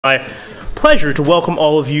My pleasure to welcome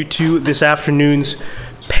all of you to this afternoon's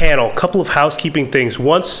panel. A couple of housekeeping things.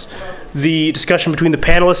 Once the discussion between the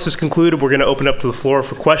panelists is concluded, we're going to open up to the floor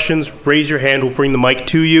for questions. Raise your hand, we'll bring the mic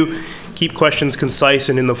to you. Keep questions concise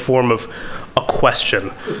and in the form of a question.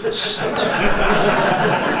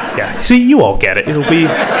 Yeah, see, you all get it. It'll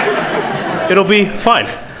be fine.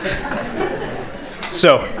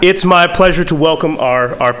 So, it's my pleasure to welcome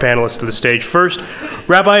our panelists to the stage. First,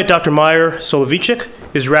 Rabbi Dr. Meir Soloveichik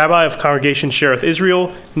is Rabbi of Congregation Shereth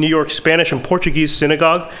Israel, New York Spanish and Portuguese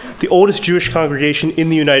Synagogue, the oldest Jewish congregation in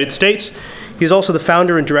the United States. He is also the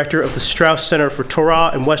founder and director of the Strauss Center for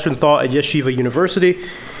Torah and Western Thought at Yeshiva University.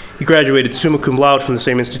 He graduated summa cum laude from the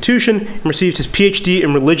same institution and received his PhD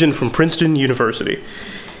in religion from Princeton University.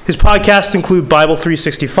 His podcasts include Bible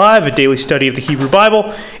 365, a daily study of the Hebrew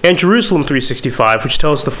Bible, and Jerusalem 365, which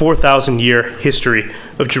tells the 4,000-year history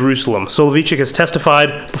of Jerusalem. Soloveichik has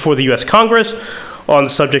testified before the U.S. Congress on the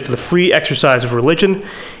subject of the free exercise of religion,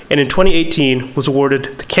 and in 2018 was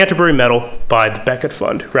awarded the Canterbury Medal by the Beckett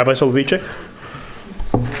Fund. Rabbi Soloveichik.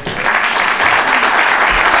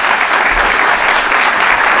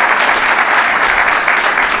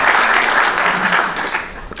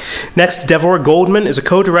 Next, Devorah Goldman is a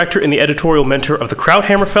co-director and the editorial mentor of the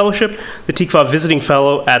Krauthammer Fellowship, the Tikva Visiting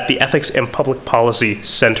Fellow at the Ethics and Public Policy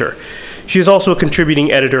Center. She is also a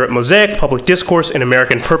contributing editor at Mosaic, Public Discourse, and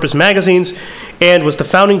American Purpose magazines, and was the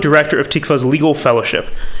founding director of Tikva's Legal Fellowship.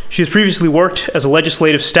 She has previously worked as a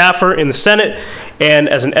legislative staffer in the Senate and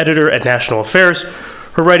as an editor at National Affairs.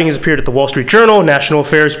 Her writing has appeared at the Wall Street Journal, National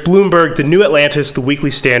Affairs, Bloomberg, The New Atlantis, The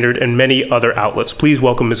Weekly Standard, and many other outlets. Please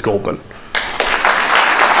welcome Ms. Goldman.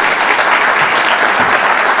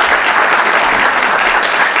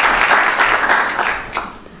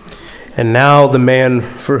 And now the man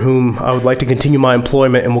for whom I would like to continue my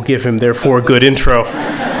employment and will give him, therefore, a good intro.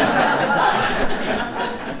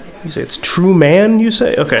 You say it's Trueman, you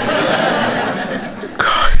say? Okay.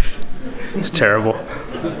 God, it's terrible.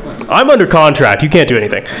 I'm under contract. You can't do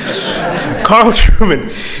anything. Carl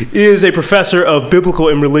Trueman is a professor of biblical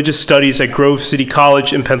and religious studies at Grove City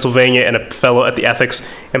College in Pennsylvania and a fellow at the Ethics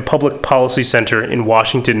and Public Policy Center in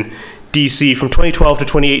Washington, D.C. From 2012 to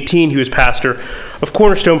 2018, he was pastor of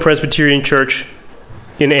Cornerstone Presbyterian Church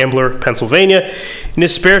in Ambler, Pennsylvania. In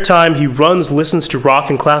his spare time, he runs, listens to rock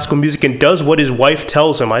and classical music, and does what his wife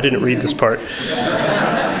tells him. I didn't read this part.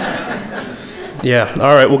 Yeah,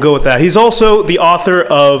 all right, we'll go with that. He's also the author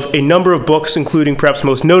of a number of books, including perhaps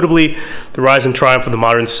most notably The Rise and Triumph of the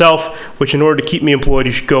Modern Self, which in order to keep me employed,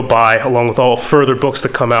 you should go buy, along with all further books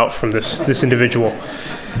that come out from this individual.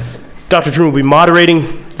 Dr. Trueman will be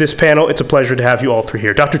moderating this panel. It's a pleasure to have you all three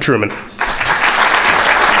here. Dr. Trueman.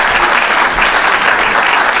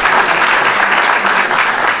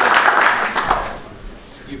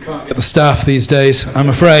 You can't get the staff these days, I'm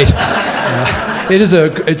afraid.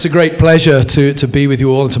 It's a great pleasure to be with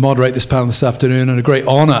you all and to moderate this panel this afternoon, and a great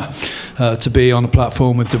honor to be on the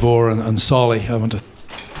platform with Devorah and Solly. I want to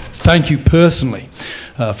thank you personally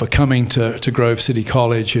for coming to Grove City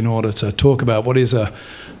College in order to talk about what is a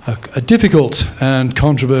difficult and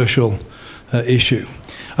controversial issue.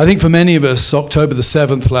 I think for many of us, October the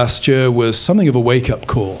 7th last year was something of a wake-up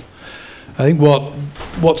call. I think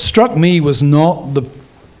what struck me was not the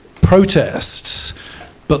protests,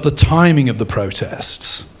 but the timing of the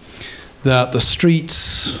protests. That the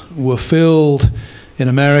streets were filled in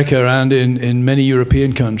America and in many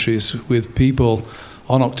European countries with people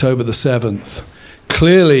on October the 7th.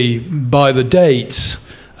 Clearly, by the date,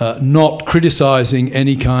 not criticizing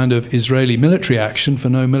any kind of Israeli military action, for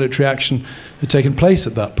no military action had taken place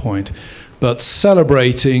at that point, but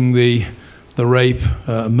celebrating the rape,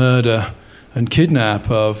 murder, and kidnap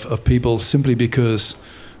of people simply because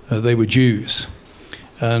they were Jews.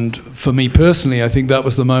 And for me personally, I think that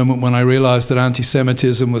was the moment when I realized that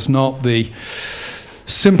anti-Semitism was not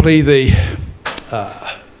simply the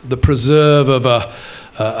preserve of a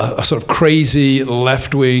sort of crazy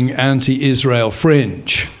left-wing anti-Israel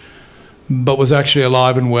fringe, but was actually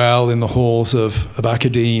alive and well in the halls of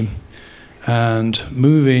academe and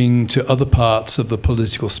moving to other parts of the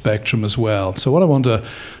political spectrum as well. So what I want to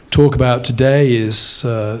talk about today is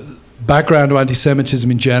background to anti-Semitism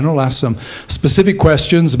in general, ask some specific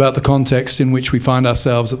questions about the context in which we find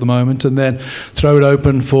ourselves at the moment, and then throw it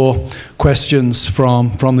open for questions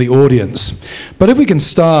from the audience. But if we can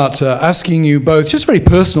start asking you both just a very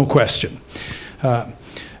personal question.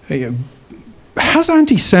 Has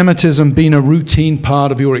anti-Semitism been a routine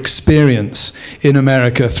part of your experience in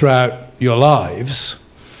America throughout your lives?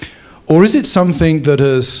 Or is it something that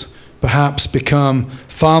has perhaps become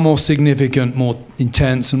far more significant, more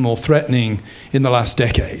intense, and more threatening in the last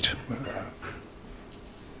decade?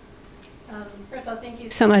 First of all, thank you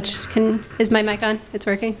so much. Is my mic on? It's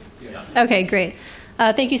working? Yeah. Okay, great.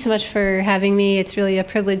 Thank you so much for having me. It's really a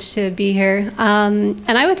privilege to be here. And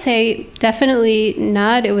I would say definitely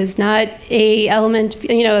not. It was not a element,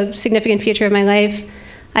 a significant feature of my life.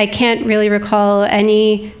 I can't really recall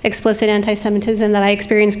any explicit anti-Semitism that I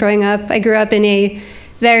experienced growing up. I grew up in a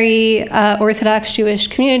very Orthodox Jewish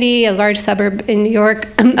community, a large suburb in New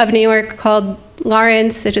York, called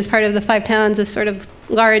Lawrence, which is part of the Five Towns, this sort of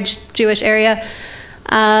large Jewish area.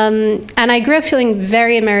 And I grew up feeling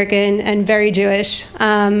very American and very Jewish.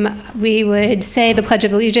 We would say the Pledge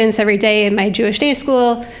of Allegiance every day in my Jewish day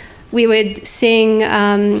school. We would sing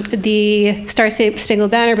the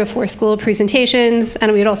Star-Spangled Banner before school presentations,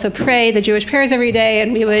 and we would also pray the Jewish prayers every day,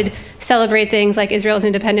 and we would celebrate things like Israel's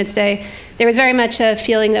Independence Day. There was very much a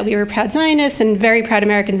feeling that we were proud Zionists and very proud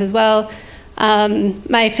Americans as well.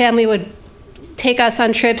 My family would take us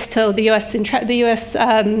on trips to the U.S.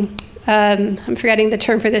 I'm forgetting the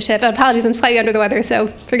term for this ship. Apologies, I'm slightly under the weather, so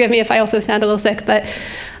forgive me if I also sound a little sick. But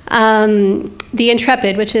the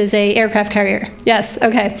Intrepid, which is an aircraft carrier. Yes,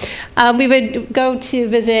 okay. We would go to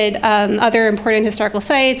visit other important historical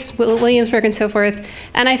sites, Williamsburg and so forth.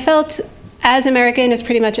 And I felt as American as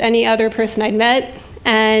pretty much any other person I'd met.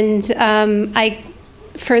 And I,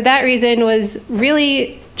 for that reason, was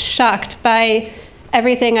really shocked by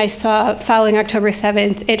everything I saw following October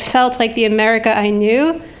 7th. It felt like the America I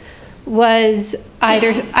knew was I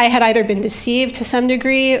had either been deceived to some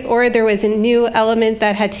degree, or there was a new element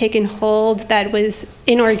that had taken hold that was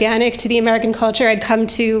inorganic to the American culture I'd come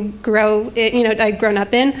to grow, I'd grown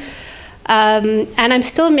up in. And I'm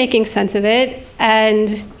still making sense of it. And,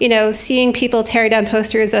 seeing people tear down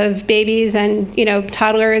posters of babies and,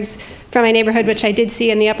 toddlers from my neighborhood, which I did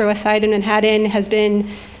see in the Upper West Side in Manhattan, has been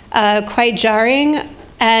quite jarring.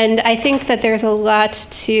 And I think that there's a lot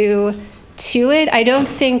to it. I don't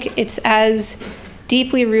think it's as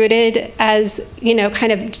deeply rooted as,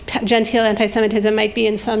 kind of genteel anti-Semitism might be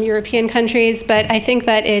in some European countries, but I think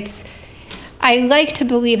that I like to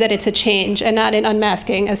believe that it's a change and not an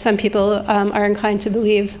unmasking, as some people are inclined to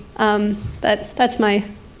believe. But that's my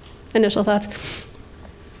initial thoughts.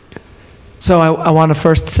 So I want to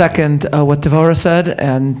first second what Devorah said,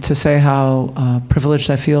 and to say how privileged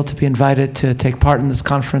I feel to be invited to take part in this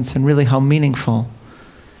conference, and really how meaningful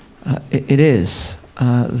it is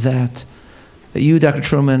that you, Dr.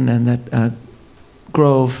 Trueman, and that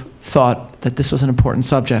Grove thought that this was an important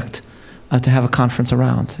subject to have a conference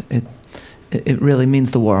around. It really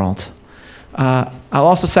means the world. I'll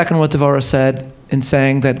also second what Devorah said in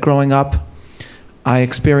saying that growing up, I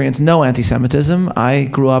experienced no anti-Semitism. I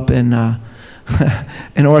grew up in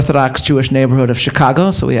an Orthodox Jewish neighborhood of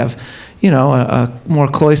Chicago, so we have, a more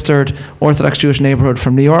cloistered Orthodox Jewish neighborhood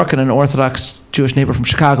from New York and an Orthodox Jewish neighborhood from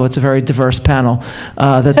Chicago. It's a very diverse panel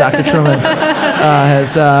that Dr. Trueman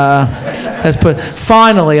has put.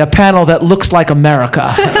 Finally, a panel that looks like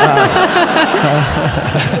America.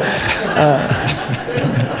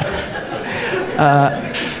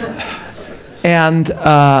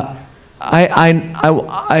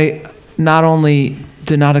 I not only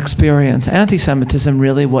did not experience anti-Semitism,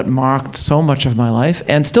 really what marked so much of my life,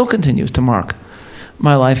 and still continues to mark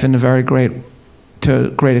my life in a to a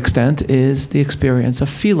great extent, is the experience of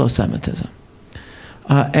philo-Semitism.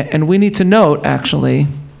 And we need to note, actually,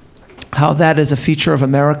 how that is a feature of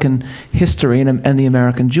American history and the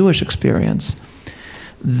American Jewish experience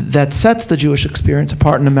that sets the Jewish experience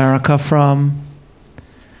apart in America from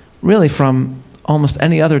almost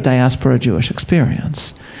any other diaspora Jewish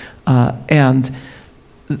experience. And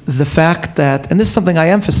the fact that, and this is something I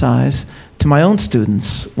emphasize to my own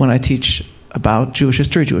students when I teach about Jewish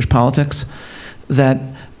history, Jewish politics, that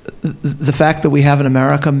the fact that we have in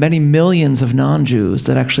America many millions of non-Jews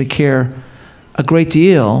that actually care a great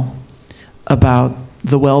deal about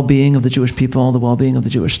the well-being of the Jewish people, the well-being of the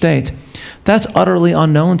Jewish state, that's utterly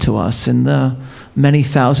unknown to us in the many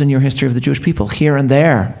thousand-year history of the Jewish people. Here and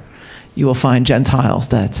there, you will find Gentiles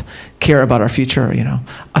that care about our future,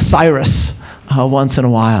 a Cyrus once in a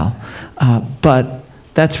while. But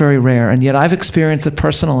that's very rare. And yet I've experienced it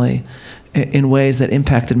personally in ways that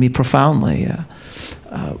impacted me profoundly.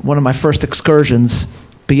 One of my first excursions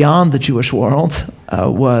beyond the Jewish world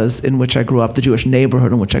was in which I grew up, the Jewish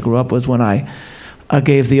neighborhood in which I grew up, was when I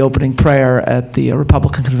gave the opening prayer at the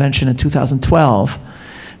Republican Convention in 2012.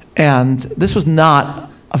 And this was not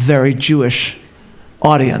a very Jewish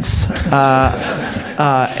audience.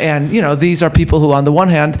 And these are people who, on the one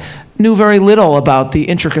hand, knew very little about the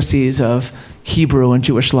intricacies of Hebrew and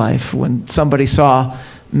Jewish life. When somebody saw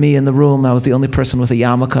me in the room, I was the only person with a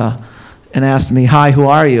yarmulke and asked me, "Hi, who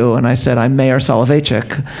are you?" And I said, "I'm Meir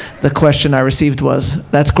Soloveichik." The question I received was,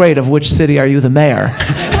 "That's great. Of which city are you the mayor?"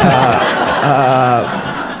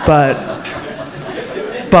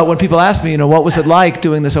 But when people ask me, what was it like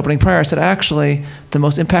doing this opening prayer, I said, actually, the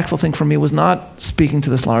most impactful thing for me was not speaking to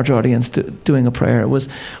this large audience, doing a prayer. It was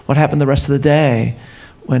what happened the rest of the day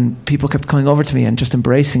when people kept coming over to me and just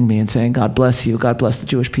embracing me and saying, "God bless you, God bless the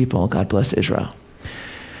Jewish people, God bless Israel."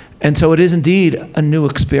 And so it is indeed a new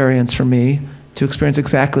experience for me to experience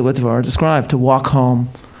exactly what Devorah described, to walk home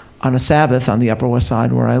on a Sabbath on the Upper West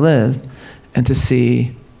Side where I live and to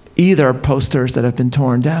see either posters that have been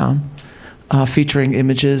torn down, featuring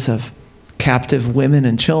images of captive women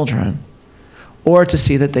and children, or to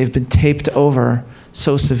see that they've been taped over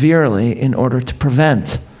so severely in order to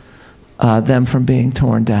prevent them from being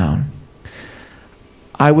torn down.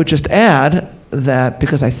 I would just add that,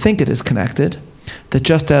 because I think it is connected, that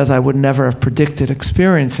just as I would never have predicted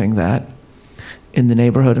experiencing that in the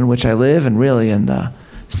neighborhood in which I live, and really in the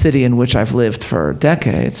city in which I've lived for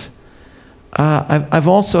decades, I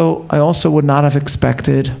also would not have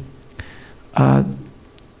expected,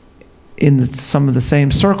 in some of the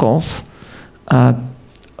same circles,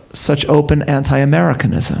 such open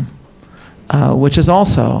anti-Americanism, which has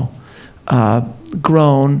also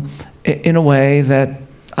grown in a way that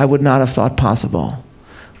I would not have thought possible.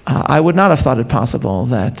 I would not have thought it possible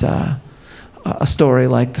that a story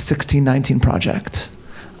like the 1619 Project,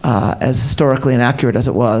 as historically inaccurate as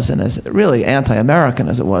it was and as really anti-American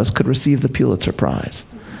as it was, could receive the Pulitzer Prize.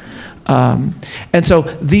 And so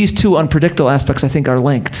these two unpredictable aspects, I think, are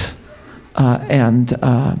linked. And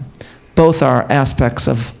both are aspects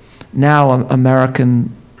of now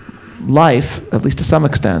American life, at least to some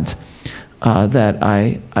extent, that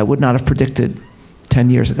I would not have predicted 10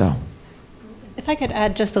 years ago. If I could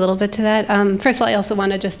add just a little bit to that. First of all, I also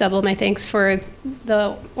want to just double my thanks for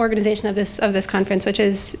the organization of this conference, which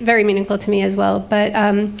is very meaningful to me as well. But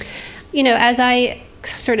as I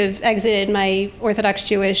sort of exited my Orthodox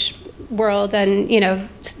Jewish world and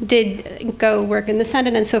did go work in the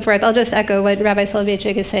Senate and so forth, I'll just echo what Rabbi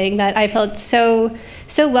Soloveichik is saying, that I felt so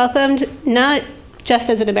welcomed, not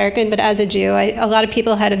just as an American, but as a Jew. A lot of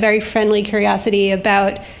people had a very friendly curiosity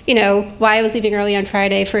about, why I was leaving early on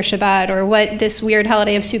Friday for Shabbat, or what this weird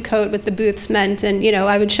holiday of Sukkot with the booths meant, and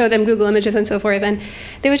I would show them Google images and so forth. And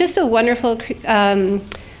there was just a wonderful,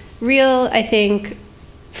 real, I think,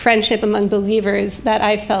 friendship among believers that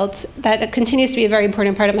I felt that continues to be a very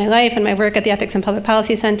important part of my life and my work at the Ethics and Public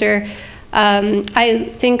Policy Center.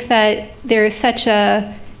 I think that there is such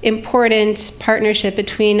a important partnership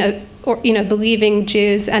between believing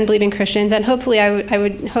Jews and believing Christians, and hopefully I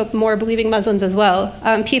would hope more believing Muslims as well.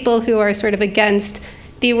 People who are sort of against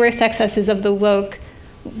the worst excesses of the woke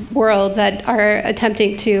world that are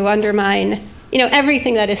attempting to undermine,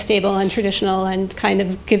 everything that is stable and traditional and kind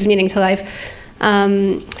of gives meaning to life.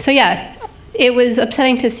 So yeah, it was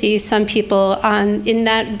upsetting to see some people in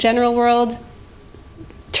that general world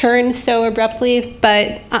turn so abruptly,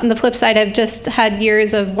 but on the flip side, I've just had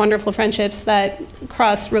years of wonderful friendships that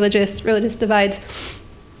cross religious divides.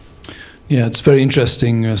 Yeah, it's very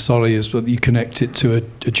interesting, Solly, is that you connect it to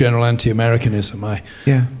a general anti-Americanism. I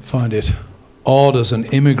find it odd as an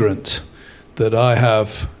immigrant that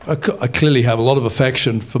I clearly have a lot of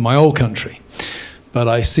affection for my old country, but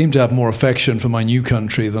I seem to have more affection for my new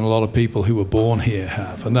country than a lot of people who were born here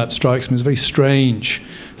have. And that strikes me as a very strange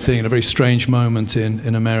thing, a very strange moment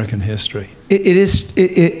in American history. It is,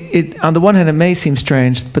 on the one hand, it may seem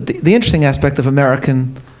strange, but the interesting aspect of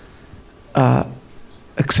American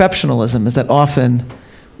exceptionalism is that often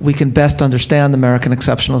we can best understand American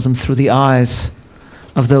exceptionalism through the eyes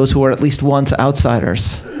of those who are at least once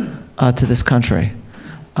outsiders to this country.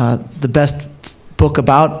 The best book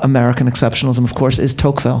about American exceptionalism, of course, is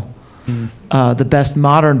Tocqueville. The best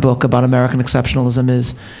modern book about American exceptionalism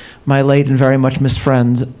is my late and very much missed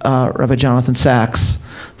friend, Rabbi Jonathan Sacks,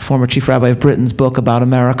 former chief rabbi of Britain's book about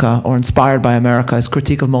America, or inspired by America, his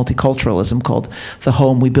critique of multiculturalism called The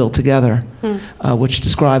Home We Built Together, which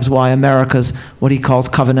describes why America's, what he calls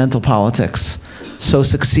covenantal politics, so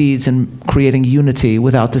succeeds in creating unity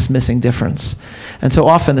without dismissing difference. And so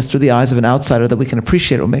often it's through the eyes of an outsider that we can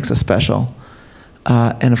appreciate what makes us special.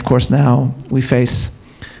 And of course now we face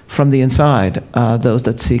from the inside those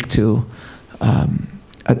that seek to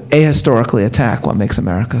ahistorically attack what makes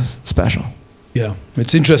America special. Yeah,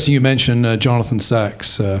 it's interesting you mentioned Jonathan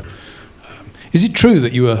Sacks. Is it true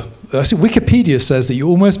that you were, I see Wikipedia says that you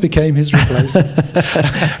almost became his replacement?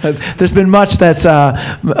 There's been much that's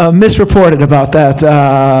misreported about that.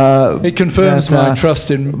 It confirms my trust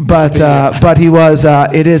in Wikipedia. But he was,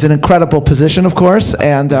 it is an incredible position, of course,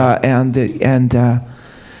 and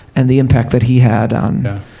and the impact that he had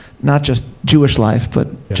on not just Jewish life,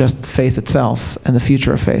 but just faith itself and the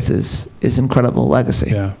future of faith is incredible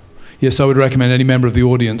legacy. Yeah. Yes, I would recommend any member of the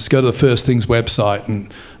audience go to the First Things website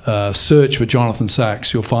and search for Jonathan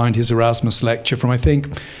Sacks. You'll find his Erasmus lecture from, I think,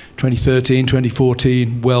 2013,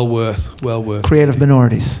 2014. Well worth. Creative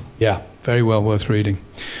Minorities. Yeah, very well worth reading.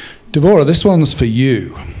 Devorah, this one's for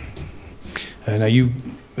you. Now, you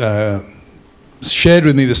shared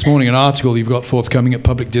with me this morning an article you've got forthcoming at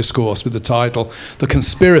Public Discourse with the title, The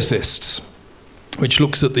Conspiracists, which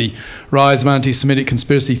looks at the rise of anti-Semitic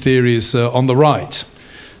conspiracy theories on the right.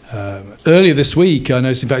 Earlier this week, I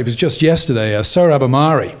noticed, in fact, it was just yesterday, Rabbi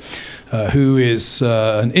Meir, who is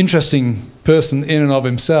an interesting person in and of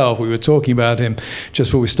himself, we were talking about him just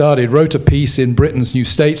before we started, wrote a piece in Britain's New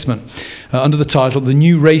Statesman under the title, The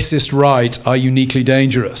New Racist Right Are Uniquely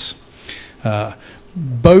Dangerous.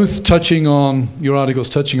 Both touching on, your articles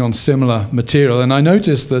touching on similar material, and I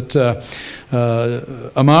noticed that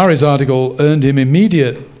Amari's article earned him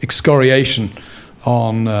immediate excoriation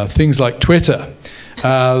on things like Twitter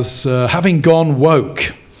as having gone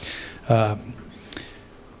woke.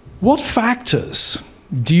 What factors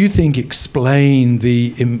do you think explain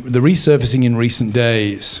the resurfacing in recent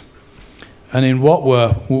days, and in what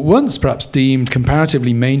were once perhaps deemed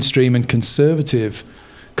comparatively mainstream and conservative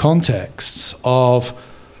contexts of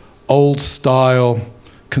old-style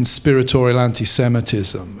conspiratorial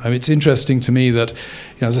anti-Semitism? I mean, it's interesting to me that,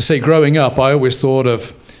 as I say, growing up, I always thought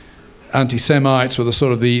of anti-Semites were the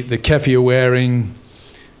sort of the keffiyeh-wearing,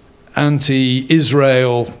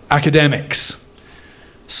 anti-Israel academics.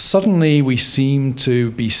 Suddenly we seem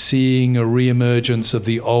to be seeing a re-emergence of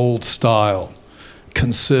the old-style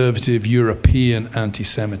conservative European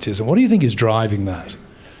anti-Semitism. What do you think is driving that?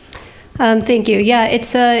 Thank you. Yeah,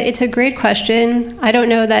 it's a great question. I don't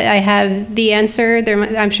know that I have the answer.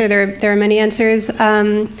 I'm sure there are many answers.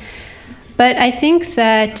 But I think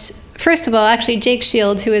that, first of all, actually, Jake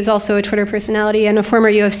Shields, who is also a Twitter personality and a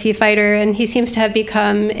former UFC fighter, and he seems to have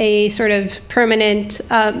become a sort of permanent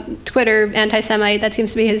Twitter anti-Semite. That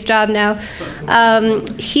seems to be his job now.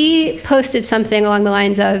 He posted something along the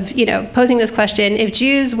lines of, posing this question: if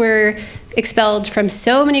Jews were expelled from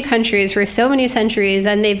so many countries for so many centuries,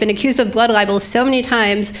 and they've been accused of blood libel so many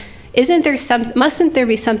times, mustn't there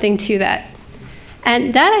be something to that?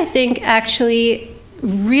 And that, I think, actually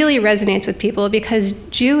really resonates with people, because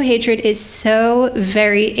Jew hatred is so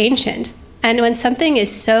very ancient. And when something is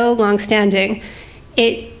so long-standing,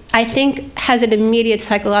 it, I think, has an immediate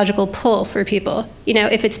psychological pull for people.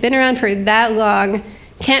 If it's been around for that long,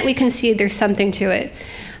 can't we concede there's something to it?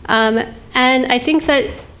 And I think that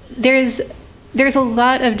there's a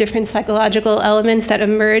lot of different psychological elements that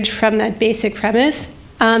emerge from that basic premise.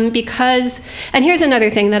 Because, and here's another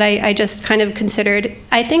thing that I just kind of considered.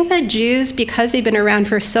 I think that Jews, because they've been around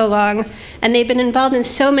for so long, and they've been involved in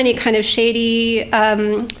so many kind of shady,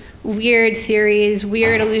 weird theories,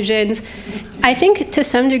 weird illusions, I think to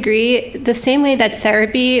some degree, the same way that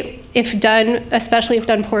therapy, if done, especially if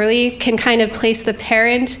done poorly, can kind of place the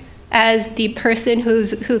parent as the person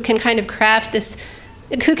who can kind of craft this,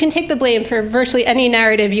 who can take the blame for virtually any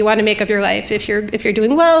narrative you want to make of your life. If you're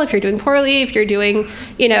doing well, if you're doing poorly, if you're doing,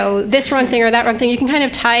 this wrong thing or that wrong thing, you can kind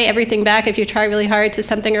of tie everything back, if you try really hard, to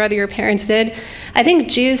something or other your parents did. I think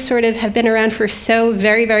Jews sort of have been around for so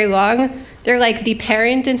very, very long. They're like the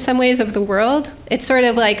parent in some ways of the world. It's sort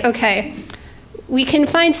of like, okay, we can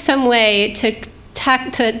find some way to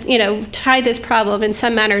tie this problem in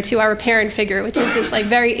some manner to our parent figure, which is this like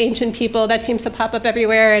very ancient people that seems to pop up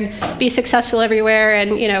everywhere and be successful everywhere,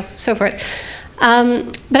 and so forth.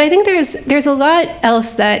 But I think there's a lot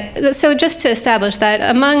else that, so just to establish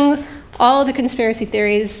that among all the conspiracy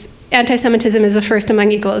theories, anti-Semitism is the first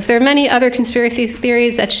among equals. There are many other conspiracy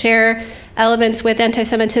theories that share elements with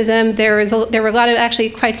anti-Semitism. There were a lot of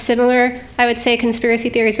actually quite similar, I would say, conspiracy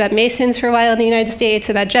theories about Masons for a while in the United States,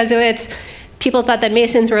 about Jesuits. People thought that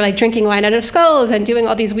Masons were like drinking wine out of skulls and doing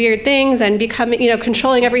all these weird things and becoming,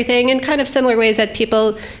 controlling everything in kind of similar ways that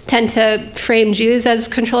people tend to frame Jews as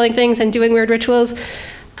controlling things and doing weird rituals.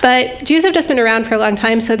 But Jews have just been around for a long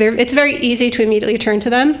time, so it's very easy to immediately turn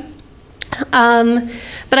to them.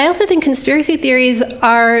 But I also think conspiracy theories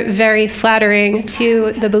are very flattering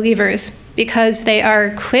to the believers because they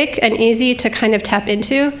are quick and easy to kind of tap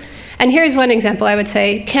into. And here's one example, I would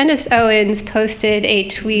say. Candace Owens posted a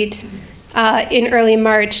tweet in early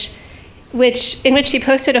March, in which she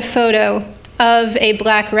posted a photo of a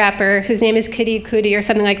black rapper whose name is Kiddy Cudi or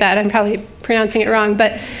something like that. I'm probably pronouncing it wrong,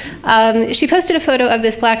 but she posted a photo of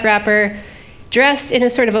this black rapper dressed in a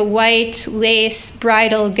sort of a white lace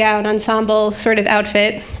bridal gown ensemble sort of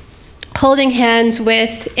outfit, holding hands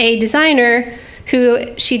with a designer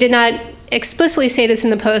who she did not explicitly say this in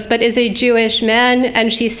the post, but is a Jewish man, and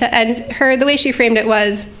the way she framed it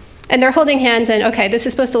was, and they're holding hands, and okay, this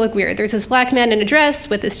is supposed to look weird. There's this black man in a dress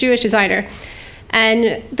with this Jewish designer.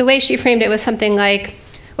 And the way she framed it was something like,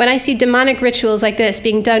 when I see demonic rituals like this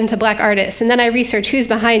being done to black artists, and then I research who's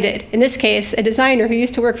behind it, in this case, a designer who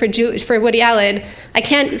used to work for Woody Allen, I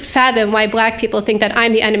can't fathom why black people think that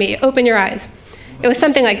I'm the enemy. Open your eyes. It was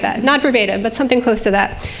something like that. Not verbatim, but something close to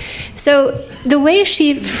that. So the way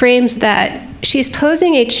she frames that, she's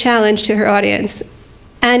posing a challenge to her audience,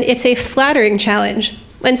 and it's a flattering challenge.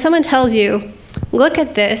 When someone tells you, look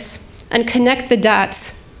at this and connect the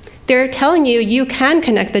dots, they're telling you you can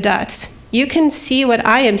connect the dots. You can see what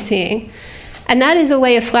I am seeing. And that is a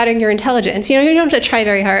way of flattering your intelligence. You don't have to try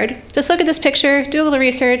very hard. Just look at this picture, do a little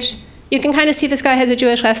research. You can kind of see this guy has a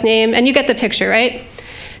Jewish last name, and you get the picture, right?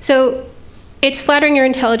 So it's flattering your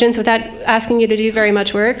intelligence without asking you to do very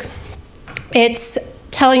much work. It's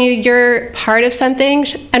telling you you're part of something,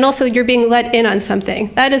 and also you're being let in on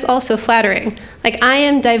something. That is also flattering. Like, I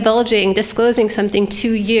am disclosing something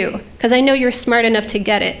to you, because I know you're smart enough to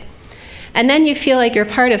get it. And then you feel like you're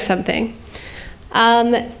part of something.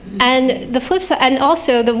 And the flip side, and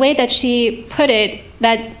also the way that she put it,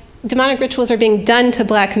 that demonic rituals are being done to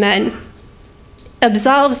black men,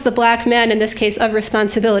 absolves the black man, in this case, of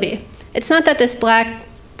responsibility. It's not that this black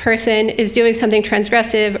person is doing something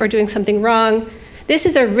transgressive or doing something wrong. This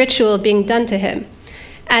is a ritual being done to him.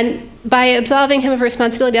 And by absolving him of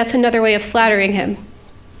responsibility, that's another way of flattering him,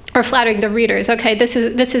 or flattering the readers. Okay, this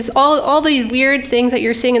is all these weird things that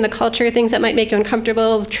you're seeing in the culture, things that might make you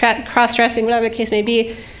uncomfortable, cross-dressing, whatever the case may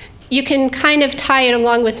be. You can kind of tie it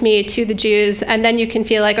along with me to the Jews, and then you can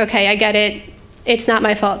feel like, okay, I get it. It's not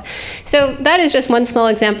my fault. So that is just one small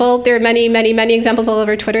example. There are many, many, many examples all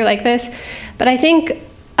over Twitter like this. But I think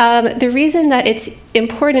the reason that it's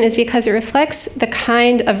important is because it reflects the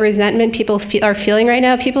kind of resentment people are feeling right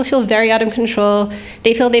now. People feel very out of control.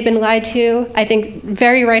 They feel they've been lied to, I think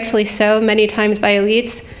very rightfully so, many times by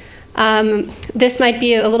elites. This might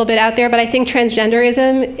be a little bit out there, but I think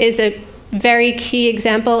transgenderism is a very key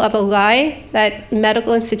example of a lie that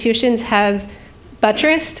medical institutions have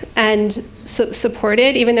buttressed and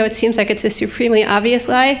supported, even though it seems like it's a supremely obvious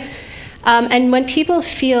lie. And when people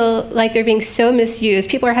feel like they're being so misused,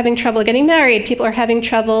 people are having trouble getting married, people are having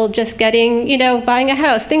trouble just getting, buying a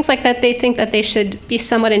house, things like that they think that they should be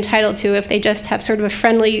somewhat entitled to if they just have sort of a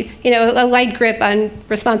friendly, a light grip on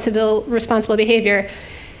responsible behavior.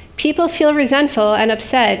 People feel resentful and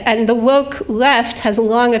upset, and the woke left has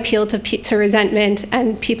long appealed to resentment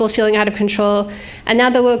and people feeling out of control, and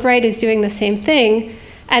now the woke right is doing the same thing,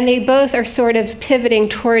 and they both are sort of pivoting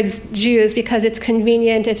towards Jews because it's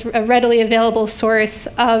convenient, it's a readily available source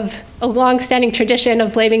of a long-standing tradition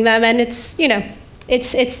of blaming them, and it's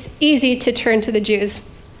easy to turn to the Jews,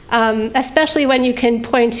 especially when you can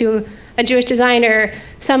point to a Jewish designer,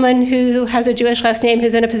 someone who has a Jewish last name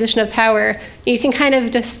who's in a position of power. You can kind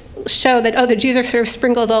of just show that, oh, the Jews are sort of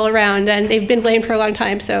sprinkled all around and they've been blamed for a long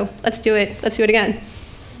time, so let's do it again.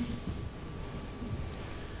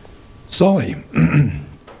 Solly,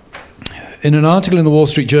 in an article in the Wall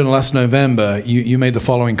Street Journal last November, you made the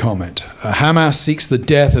following comment. Hamas seeks the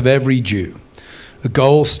death of every Jew, a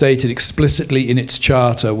goal stated explicitly in its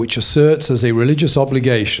charter, which asserts as a religious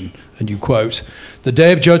obligation, and you quote, "The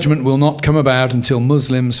day of judgment will not come about until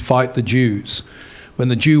Muslims fight the Jews, when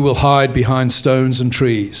the Jew will hide behind stones and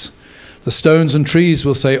trees. The stones and trees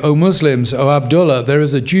will say, 'O Muslims, O Abdullah, there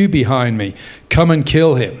is a Jew behind me. Come and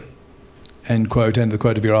kill him.'" End quote, end of the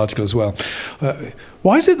quote of your article as well.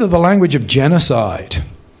 Why is it that the language of genocide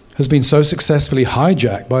has been so successfully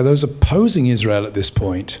hijacked by those opposing Israel at this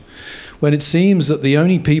point, when it seems that the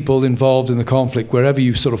only people involved in the conflict, wherever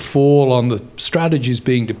you sort of fall on the strategies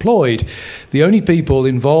being deployed, the only people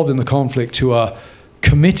involved in the conflict who are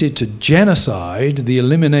committed to genocide, the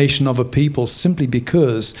elimination of a people simply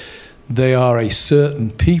because they are a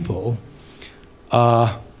certain people,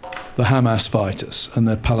 are the Hamas fighters and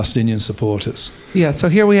their Palestinian supporters? Yeah, so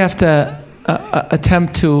here we have to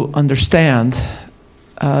attempt to understand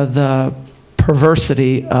the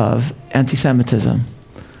perversity of anti-Semitism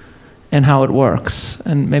and how it works.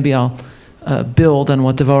 And maybe I'll build on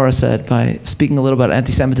what Devorah said by speaking a little about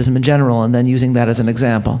anti-Semitism in general and then using that as an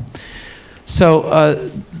example.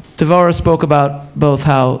 So Devorah spoke about both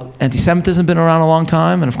how anti-Semitism has been around a long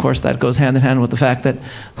time, and of course that goes hand in hand with the fact that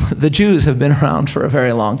the Jews have been around for a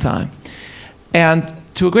very long time. And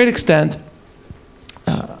to a great extent,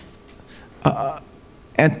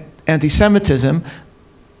 anti-Semitism,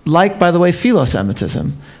 like, by the way,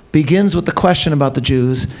 philo-Semitism, begins with the question about the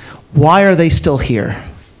Jews: why are they still here?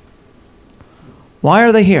 Why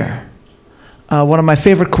are they here? One of my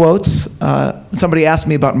favorite quotes, somebody asked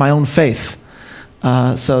me about my own faith.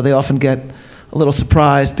 So they often get a little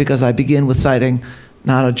surprised because I begin with citing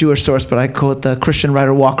not a Jewish source, but I quote the Christian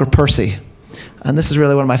writer Walker Percy. And this is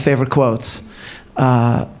really one of my favorite quotes.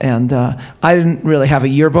 I didn't really have a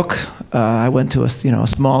yearbook. I went to a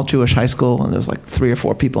small Jewish high school, and there was like 3 or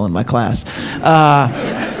 4 people in my class.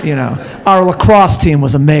 Our lacrosse team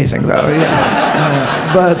was amazing, though.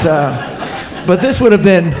 But this would have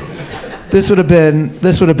been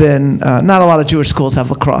not a lot of Jewish schools have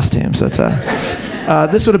lacrosse teams. So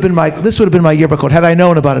this would have been my yearbook quote had I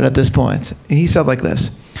known about it at this point. And he said like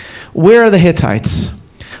this: "Where are the Hittites?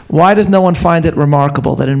 Why does no one find it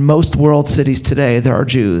remarkable that in most world cities today there are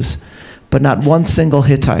Jews, but not one single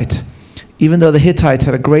Hittite, even though the Hittites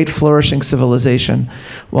had a great flourishing civilization,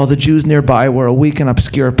 while the Jews nearby were a weak and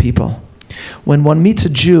obscure people? When one meets a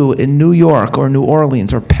Jew in New York or New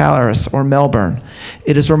Orleans or Paris or Melbourne,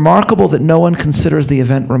 it is remarkable that no one considers the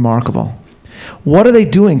event remarkable. What are they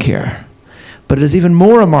doing here? But it is even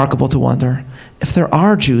more remarkable to wonder, if there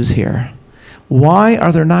are Jews here, why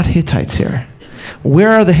are there not Hittites here? Where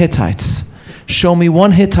are the Hittites? Show me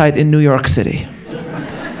one Hittite in New York City."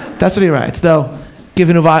 That's what he writes. Though,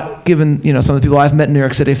 given some of the people I've met in New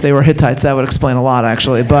York City, if they were Hittites, that would explain a lot,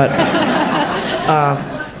 actually. But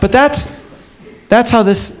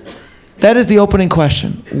that is the opening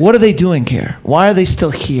question. What are they doing here? Why are they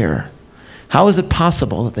still here? How is it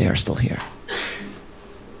possible that they are still here?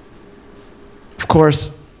 Of course,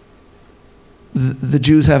 the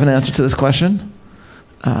Jews have an answer to this question.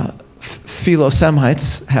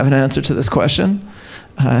 Philo-Semites have an answer to this question.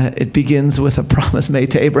 It begins with a promise made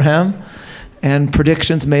to Abraham and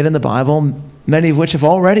predictions made in the Bible, many of which have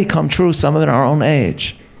already come true, some of them in our own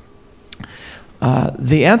age.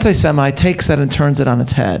 The anti-Semite takes that and turns it on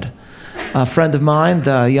its head. A friend of mine,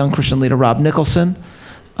 the young Christian leader Rob Nicholson,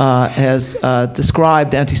 has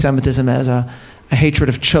described anti-Semitism as a hatred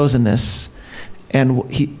of chosenness. And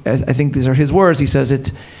I think these are his words. He says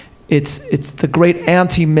it's the great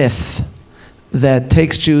anti-myth that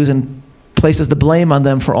takes Jews and places the blame on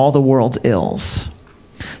them for all the world's ills.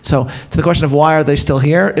 So to the question of why are they still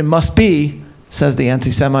here, it must be, says the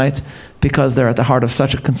anti-Semite, because they're at the heart of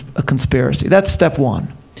such a conspiracy. That's step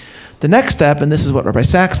one. The next step, and this is what Rabbi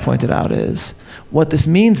Sachs pointed out, is what this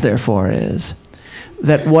means, therefore, is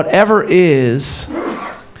that whatever is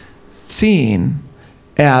seen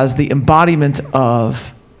as the embodiment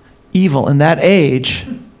of evil in that age,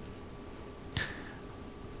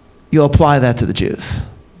 you'll apply that to the Jews.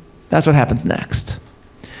 That's what happens next.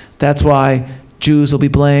 That's why Jews will be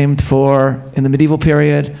blamed for, in the medieval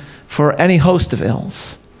period, for any host of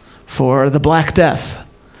ills, for the Black Death,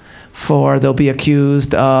 for they'll be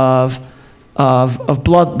accused of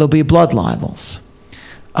blood, there'll be blood libels.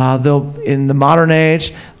 In the modern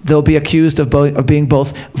age, they'll be accused of being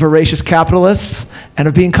both voracious capitalists and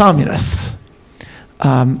of being communists.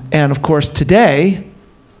 And of course, today,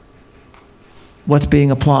 what's being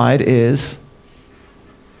applied is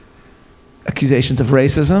accusations of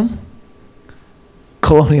racism,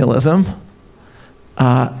 colonialism,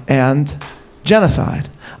 and genocide.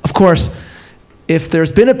 Of course, if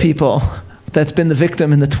there's been a people that's been the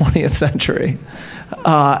victim in the 20th century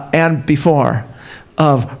and before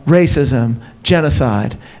of racism,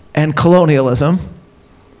 genocide, and colonialism,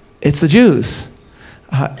 it's the Jews.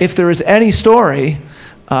 If there is any story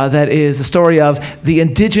that is a story of the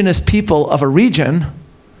indigenous people of a region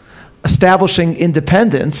establishing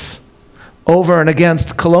independence over and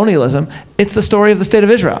against colonialism, it's the story of the State of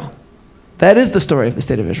Israel. That is the story of the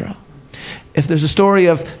State of Israel. If there's a story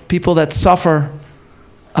of people that suffer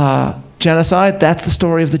genocide, that's the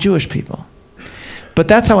story of the Jewish people. But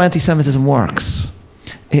that's how anti-Semitism works.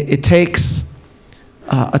 It takes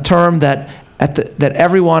a term that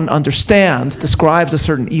everyone understands, describes a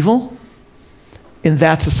certain evil in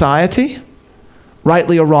that society,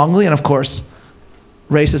 rightly or wrongly, and of course,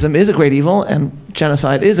 racism is a great evil and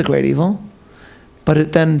genocide is a great evil, but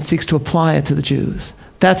it then seeks to apply it to the Jews.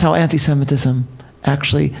 That's how anti-Semitism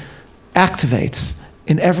actually activates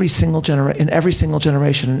in every single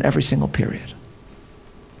generation, in every single period.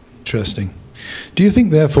 Interesting. Do you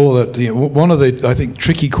think, therefore, that one of the, I think,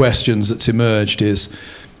 tricky questions that's emerged is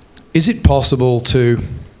it possible to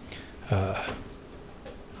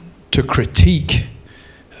critique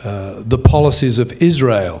the policies of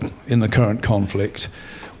Israel in the current conflict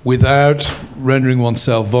without rendering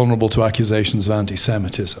oneself vulnerable to accusations of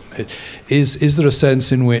anti-Semitism? Is there a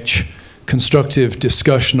sense in which constructive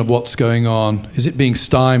discussion of what's going on, is it being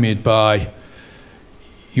stymied by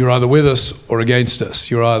you're either with us or against us,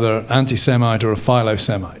 you're either an anti-Semite or a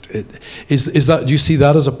philo-Semite? Do you see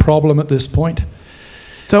that as a problem at this point?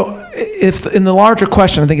 So, if in the larger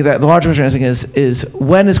question, I think that the larger question is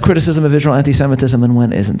when is criticism of Israel anti-Semitism and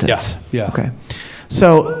when isn't it? Yeah. Yeah. Okay.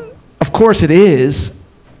 So, of course, it is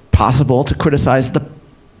possible to criticize the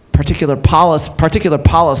particular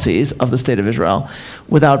policies of the State of Israel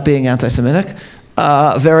without being anti-Semitic.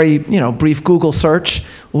 A very brief Google search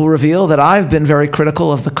will reveal that I've been very critical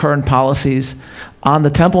of the current policies on the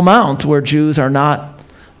Temple Mount, where Jews are not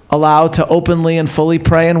allowed to openly and fully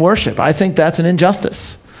pray and worship. I think that's an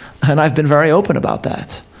injustice, and I've been very open about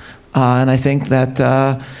that. And I think that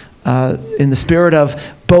in the spirit of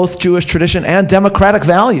both Jewish tradition and democratic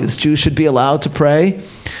values, Jews should be allowed to pray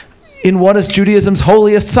in what is Judaism's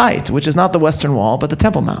holiest site, which is not the Western Wall, but the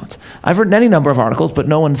Temple Mount. I've written any number of articles, but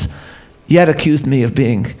no one's yet accused me of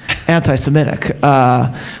being anti-Semitic,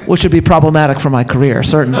 which would be problematic for my career,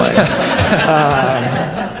 certainly.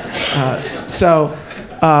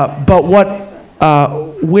 But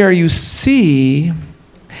where you see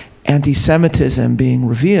anti-Semitism being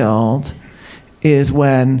revealed is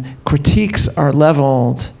when critiques are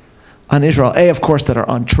leveled on Israel, of course, that are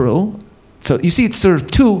untrue. So you see it's sort of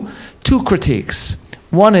two critiques.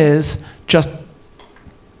 One is just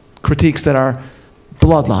critiques that are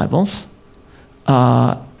blood libels,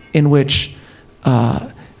 in which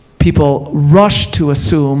people rush to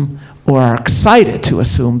assume or are excited to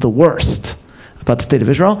assume the worst about the State of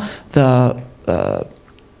Israel. The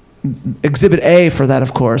Exhibit A for that,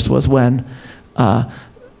 of course, was when, and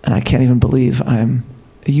I can't even believe I'm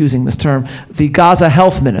using this term, the Gaza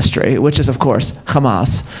Health Ministry, which is, of course,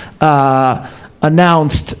 Hamas,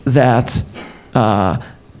 announced that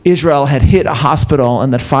Israel had hit a hospital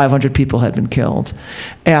and that 500 people had been killed.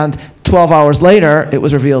 And 12 hours later, it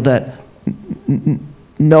was revealed that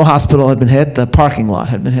no hospital had been hit, the parking lot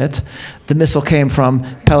had been hit. The missile came from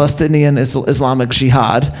Palestinian Islamic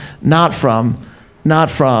Jihad, not from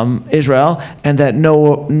Israel, and that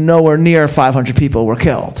nowhere near 500 people were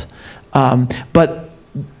killed. But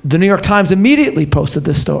the New York Times immediately posted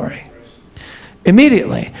this story.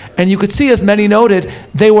 Immediately. And you could see, as many noted,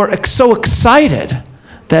 they were so excited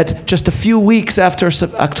that just a few weeks after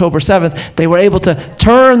October 7th, they were able to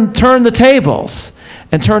turn the tables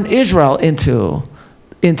and turn Israel into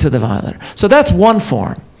the violator. So that's one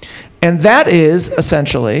form. And that is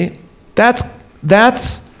essentially, that's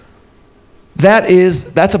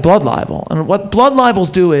a blood libel. And what blood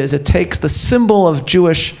libels do is it takes the symbol of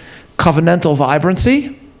Jewish covenantal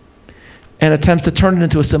vibrancy and attempts to turn it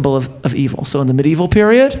into a symbol of evil. So in the medieval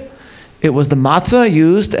period, it was the matzah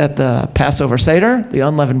used at the Passover Seder, the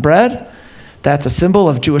unleavened bread. That's a symbol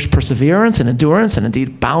of Jewish perseverance and endurance, and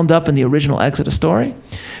indeed bound up in the original Exodus story.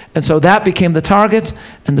 And so that became the target,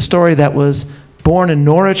 and the story that was born in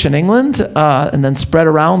Norwich in England and then spread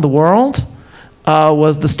around the world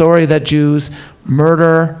was the story that Jews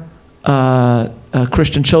murder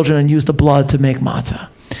Christian children and use the blood to make matzah.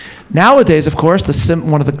 Nowadays, of course,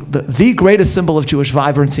 one of the greatest symbol of Jewish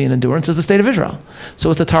vibrancy and endurance is the State of Israel. So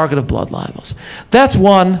it's the target of blood libels. That's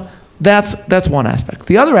one aspect.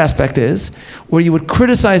 The other aspect is where you would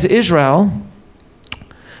criticize Israel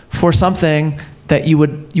for something that you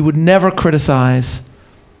would never criticize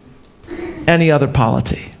any other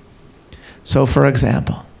polity. So, for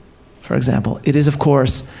example, it is, of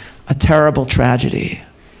course, a terrible tragedy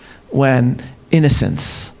when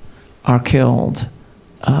innocents are killed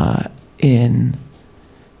in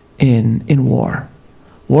war.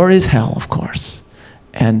 War is hell, of course,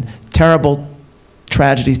 and terrible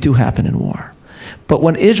tragedies do happen in war. But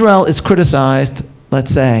when Israel is criticized,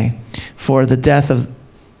 let's say, for the death of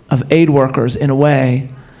aid workers in a way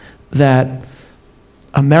that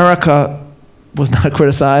America was not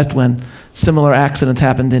criticized when similar accidents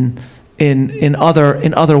happened in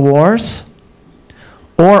other wars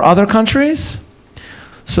or other countries,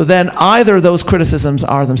 so then either those criticisms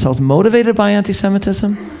are themselves motivated by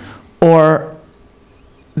anti-Semitism, or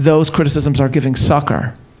those criticisms are giving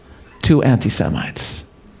succor to anti-Semites.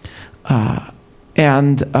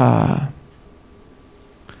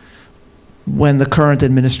 When the current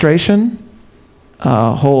administration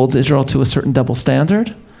holds Israel to a certain double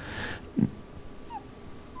standard,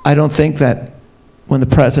 I don't think that when the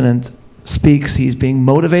president speaks, he's being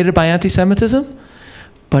motivated by anti-Semitism,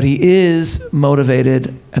 but he is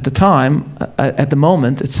motivated at the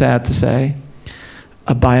moment, it's sad to say,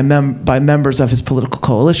 by members of his political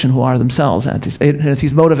coalition who are themselves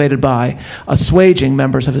he's motivated by assuaging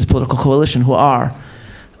members of his political coalition who are,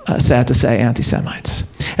 sad to say, anti-Semites.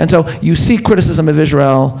 And so you see criticism of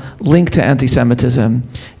Israel linked to anti-Semitism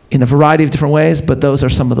in a variety of different ways, but those are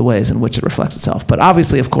some of the ways in which it reflects itself. But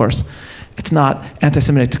obviously, of course, it's not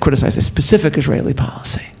anti-Semitic to criticize a specific Israeli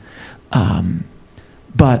policy.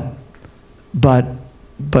 But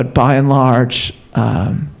but by and large,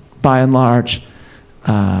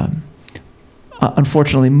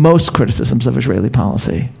 unfortunately, most criticisms of Israeli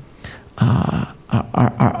policy are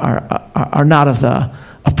not of the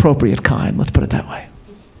appropriate kind. Let's put it that way.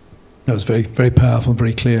 That was very, very powerful and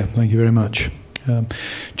very clear. Thank you very much.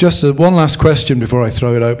 Just one last question before I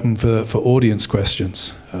throw it open for audience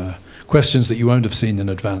questions. Questions that you won't have seen in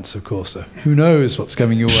advance, of course. So who knows what's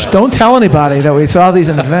coming your way? Don't tell anybody that we saw these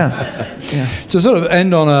in advance. Yeah. To sort of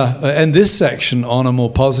end this section on a more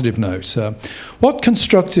positive note, what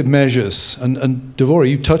constructive measures, and Devorah,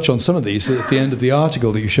 you touch on some of these at the end of the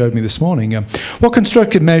article that you showed me this morning, what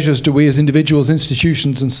constructive measures do we as individuals,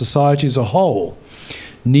 institutions, and society as a whole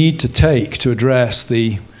need to take to address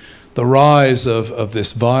the rise of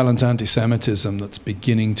this violent anti-Semitism that's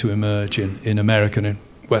beginning to emerge in American and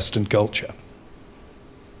Western culture?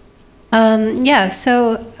 Yeah,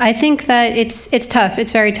 so I think that it's tough.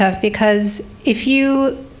 It's very tough, because if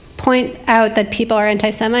you point out that people are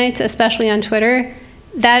anti-Semites, especially on Twitter,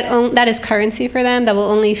 that is currency for them. That will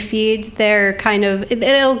only feed their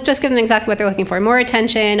it'll just give them exactly what they're looking for. More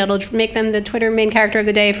attention. It'll make them the Twitter main character of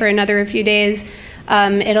the day for another few days.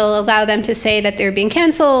 It'll allow them to say that they're being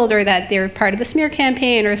canceled or that they're part of a smear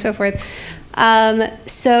campaign or so forth.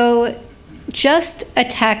 So just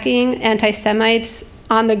attacking anti-Semites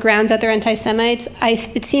on the grounds that they're anti-Semites,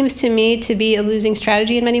 it seems to me to be a losing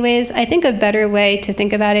strategy in many ways. I think a better way to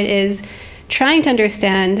think about it is trying to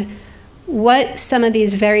understand what some of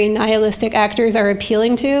these very nihilistic actors are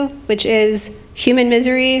appealing to, which is human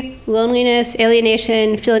misery, loneliness,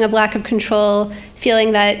 alienation, feeling of lack of control,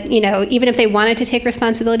 feeling that, even if they wanted to take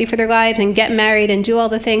responsibility for their lives and get married and do all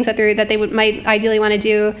the things that they might ideally want to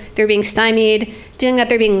do, they're being stymied, feeling that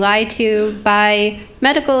they're being lied to by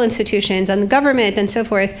medical institutions and the government and so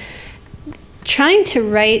forth. Trying to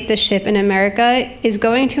right the ship in America is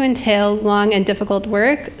going to entail long and difficult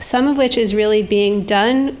work, some of which is really being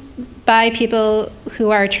done by people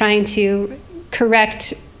who are trying to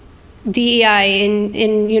correct DEI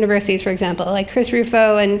in universities, for example, like Chris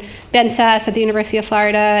Rufo and Ben Sass at the University of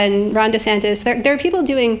Florida and Ron DeSantis. There are people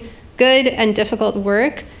doing good and difficult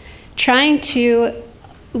work trying to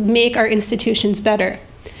make our institutions better.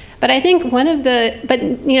 But I think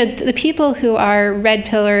the people who are red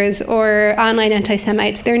pillars or online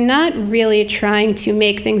anti-Semites, they're not really trying to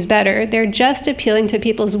make things better. They're just appealing to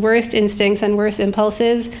people's worst instincts and worst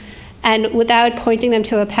impulses, and without pointing them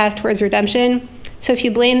to a path towards redemption. So if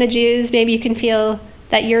you blame the Jews, maybe you can feel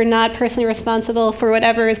that you're not personally responsible for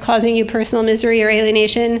whatever is causing you personal misery or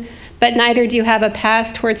alienation, but neither do you have a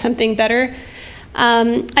path towards something better.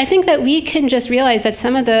 I think that we can just realize that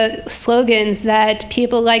some of the slogans that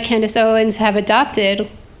people like Candace Owens have adopted,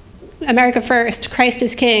 America First, Christ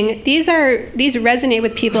is King, these resonate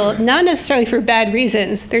with people, not necessarily for bad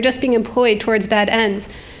reasons. They're just being employed towards bad ends.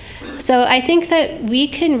 So I think that we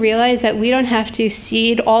can realize that we don't have to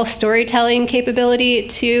cede all storytelling capability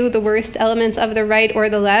to the worst elements of the right or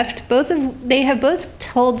the left. They have both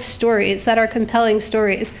told stories that are compelling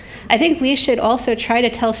stories. I think we should also try to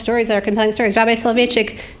tell stories that are compelling stories. Rabbi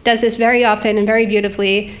Soloveichik does this very often and very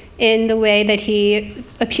beautifully in the way that he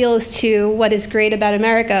appeals to what is great about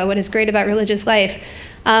America, what is great about religious life.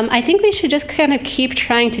 I think we should just kind of keep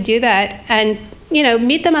trying to do that and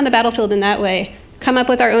meet them on the battlefield in that way. Come up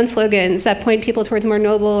with our own slogans that point people towards more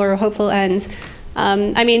noble or hopeful ends.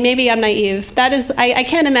 Maybe I'm naive. I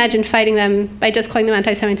can't imagine fighting them by just calling them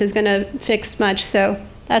anti-Semites is going to fix much. So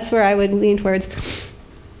that's where I would lean towards.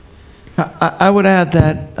 I would add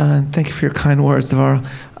that, thank you for your kind words, Devorah.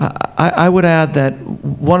 I would add that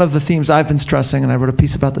one of the themes I've been stressing, and I wrote a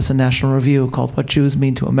piece about this in National Review called What Jews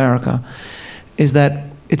Mean to America, is that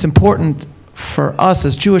it's important for us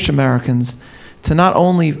as Jewish Americans to not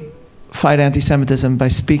only fight anti-Semitism by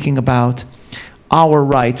speaking about our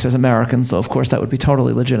rights as Americans, though of course that would be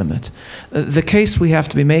totally legitimate. The case we have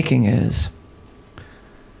to be making is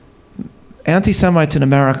anti-Semites in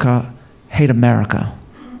America hate America.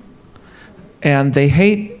 And they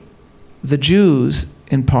hate the Jews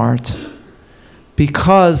in part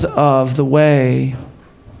because of the way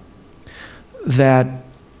that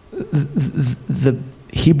the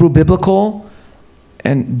Hebrew biblical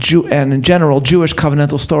and in general, Jewish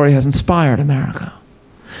covenantal story has inspired America.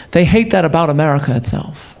 They hate that about America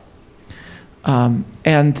itself. And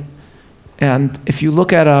if you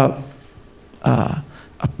look at a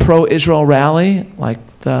pro-Israel rally, like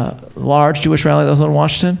the large Jewish rally that was in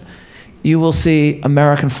Washington, you will see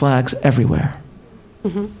American flags everywhere.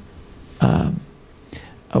 Mm-hmm.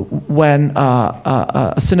 When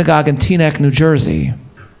a synagogue in Teaneck, New Jersey,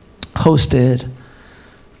 hosted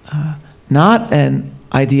not an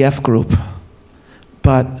IDF group,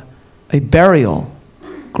 but a burial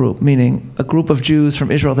group, meaning a group of Jews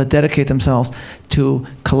from Israel that dedicate themselves to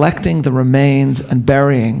collecting the remains and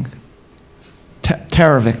burying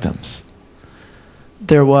terror victims.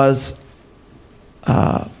 There was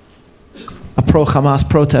a pro-Hamas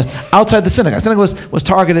protest outside the synagogue. The synagogue was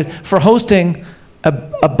targeted for hosting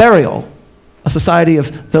a burial, a society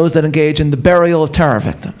of those that engage in the burial of terror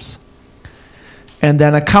victims. And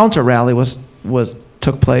then a counter rally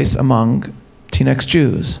took place among Teaneck's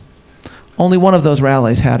Jews. Only one of those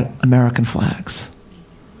rallies had American flags.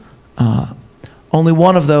 Only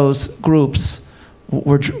one of those groups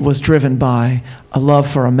was driven by a love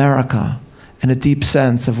for America and a deep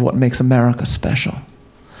sense of what makes America special.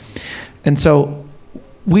 And so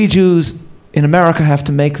we Jews in America have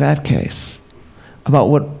to make that case about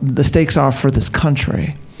what the stakes are for this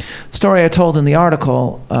country. The story I told in the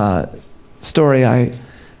article, the story I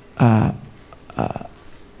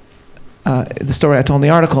told in the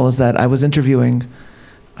article is that I was interviewing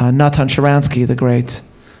Natan Sharansky, the great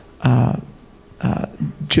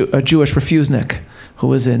Jewish refusenik who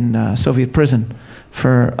was in Soviet prison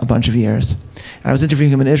for a bunch of years. And I was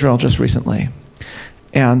interviewing him in Israel just recently.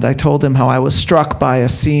 And I told him how I was struck by a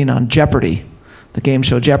scene on Jeopardy, the game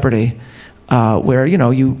show Jeopardy, where, you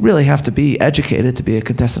know, you really have to be educated to be a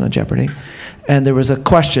contestant on Jeopardy. And there was a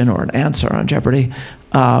question or an answer on Jeopardy,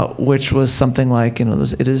 which was something like, you know,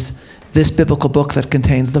 it is this biblical book that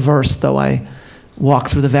contains the verse, though I walk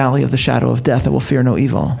through the valley of the shadow of death, I will fear no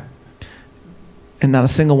evil. And not a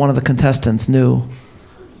single one of the contestants knew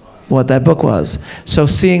what that book was. So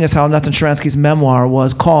seeing as how Natan Sharansky's memoir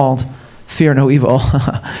was called Fear No Evil,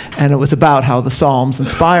 and it was about how the Psalms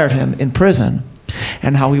inspired him in prison,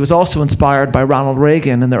 and how he was also inspired by Ronald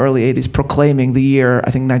Reagan in the early 80s proclaiming the year,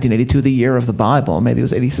 I think 1982, the year of the Bible, maybe it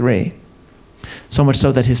was 83. So much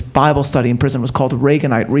so that his Bible study in prison was called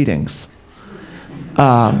Reaganite Readings.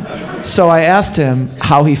 So I asked him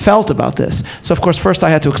how he felt about this. So of course, first I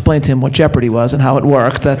had to explain to him what Jeopardy was and how it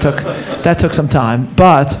worked. That took some time.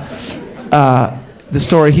 But the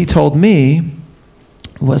story he told me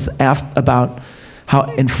was about how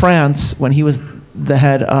in France, when he was the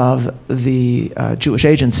head of the Jewish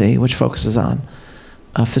agency, which focuses on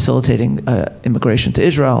facilitating immigration to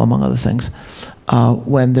Israel, among other things,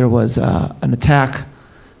 when there was an attack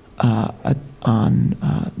on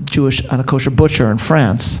a kosher butcher in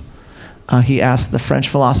France, he asked the French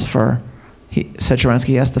philosopher, said Sharansky,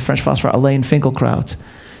 he asked the French philosopher Alain Finkielkraut,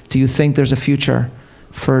 do you think there's a future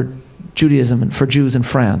for Judaism and for Jews in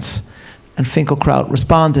France? And Finkielkraut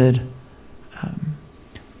responded,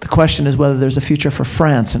 the question is whether there's a future for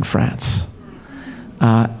France in France.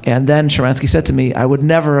 And then Sharansky said to me, I would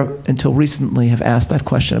never until recently have asked that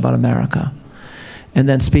question about America. And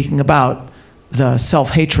then speaking about the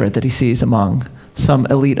self-hatred that he sees among some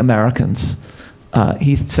elite Americans,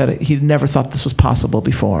 he said he never thought this was possible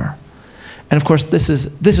before. And of course, this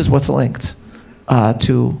is what's linked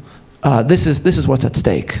to this is what's at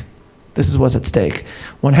stake. This is what's at stake.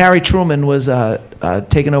 When Harry Trueman was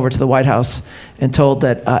taken over to the White House and told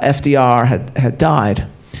that FDR had died,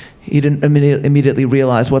 he didn't immediately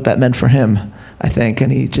realize what that meant for him, I think,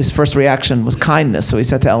 and his first reaction was kindness. So he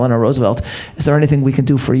said to Eleanor Roosevelt, "Is there anything we can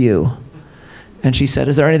do for you?" And she said,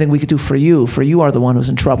 "Is there anything we could do for you? For you are the one who's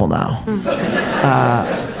in trouble now."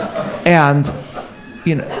 And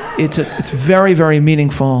you know, it's very, very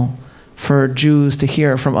meaningful for Jews to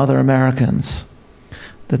hear from other Americans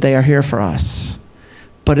that they are here for us.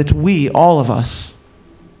 But it's we, all of us,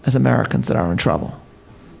 as Americans, that are in trouble.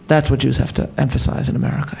 That's what Jews have to emphasize in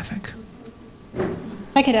America, I think.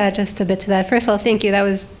 I could add just a bit to that. First of all, thank you. That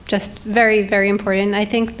was just very, very important. I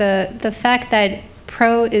think the fact that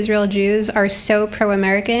pro-Israel Jews are so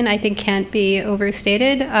pro-American, I think can't be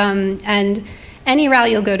overstated. And any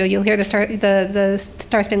rally you'll go to, you'll hear the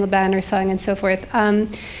Star Spangled Banner sung and so forth.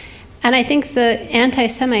 And I think the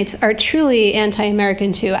anti-Semites are truly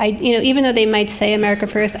anti-American too. Even though they might say America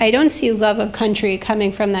first, I don't see love of country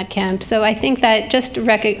coming from that camp. So I think that just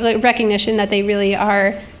recognition that they really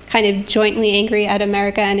are kind of jointly angry at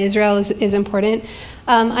America and Israel is important.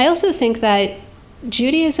 I also think that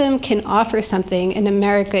Judaism can offer something in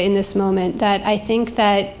America in this moment that I think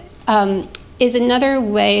that is another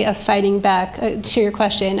way of fighting back, to your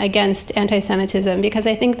question, against anti-Semitism, because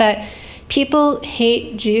I think that people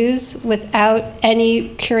hate Jews without any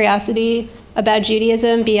curiosity about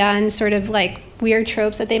Judaism beyond sort of like weird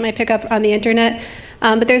tropes that they might pick up on the internet.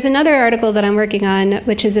 But there's another article that I'm working on,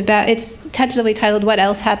 which is it's tentatively titled "What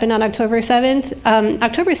Else Happened on October 7th?"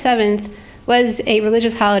 October 7th was a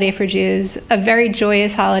religious holiday for Jews, a very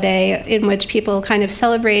joyous holiday in which people kind of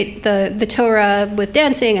celebrate the Torah with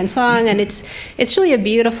dancing and song, and it's really a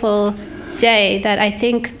beautiful day that I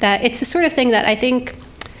think that it's the sort of thing that I think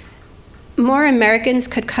more Americans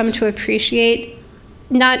could come to appreciate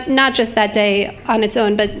not just that day on its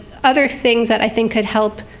own, but other things that I think could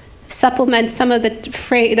help supplement some of the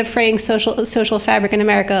fraying social fabric in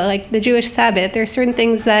America, like the Jewish Sabbath. There are certain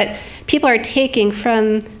things that people are taking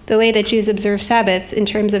from the way that Jews observe Sabbath in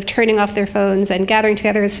terms of turning off their phones and gathering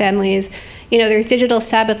together as families. You know, there's digital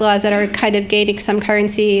Sabbath laws that are kind of gaining some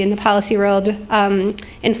currency in the policy world.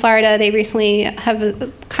 In Florida, they recently have,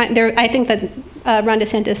 I think that Ron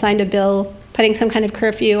DeSantis signed a bill putting some kind of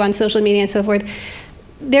curfew on social media and so forth.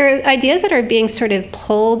 There are ideas that are being sort of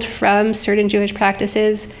pulled from certain Jewish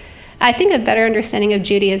practices. I think a better understanding of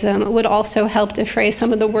Judaism would also help defray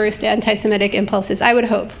some of the worst anti-Semitic impulses, I would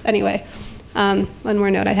hope, anyway. One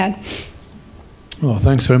more note I had. Well,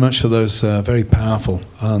 thanks very much for those very powerful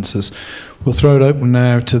answers. We'll throw it open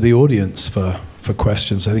now to the audience for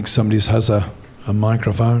questions. I think somebody has a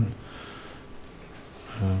microphone.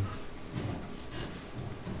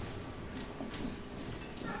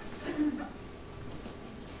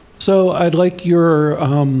 So I'd like your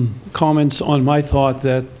comments on my thought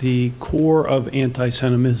that the core of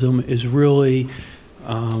anti-Semitism is really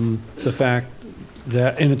the fact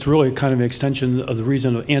that, and it's really kind of an extension of the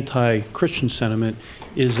reason of anti-Christian sentiment,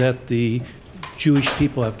 is that the Jewish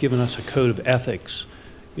people have given us a code of ethics.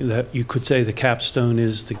 That you could say the capstone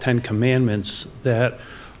is the Ten Commandments, that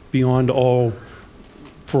beyond all,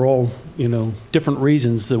 for all, different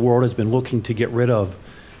reasons, the world has been looking to get rid of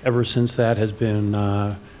ever since that has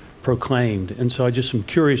been proclaimed. And so I just am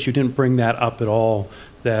curious, you didn't bring that up at all,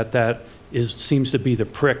 that seems to be the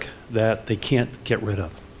prick that they can't get rid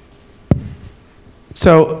of.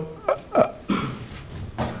 So,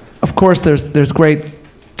 of course, there's great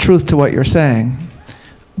truth to what you're saying,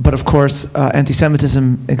 but of course,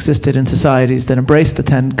 anti-Semitism existed in societies that embraced the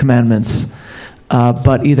Ten Commandments,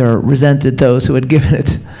 but either resented those who had given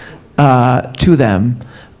it to them,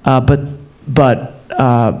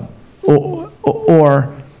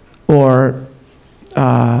 or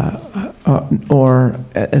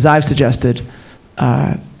as I've suggested,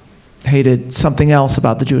 hated something else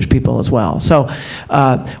about the Jewish people as well. So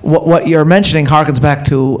what you're mentioning harkens back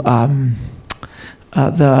to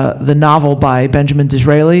the novel by Benjamin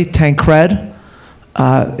Disraeli, Tancred.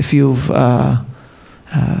 If you've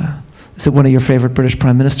is it one of your favorite British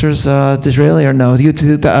prime ministers, Disraeli, or no?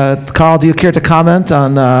 Carl, do you care to comment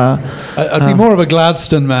on? I'd be more of a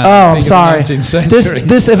Gladstone man. Oh, I'm sorry.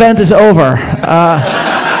 This event is over.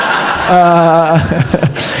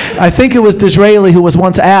 I think it was Disraeli who was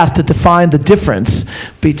once asked to define the difference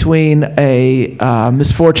between a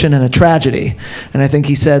misfortune and a tragedy. And I think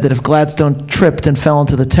he said that if Gladstone tripped and fell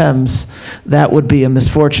into the Thames, that would be a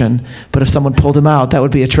misfortune. But if someone pulled him out, that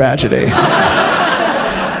would be a tragedy.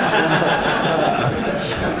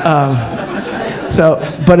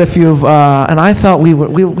 But if you've, and I thought we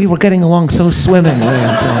were getting along so swimmingly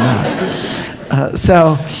until now.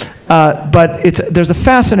 But there's a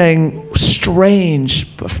fascinating,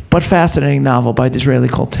 strange, but fascinating novel by Disraeli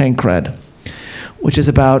called Tancred, which is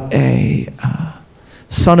about a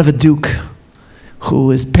son of a duke who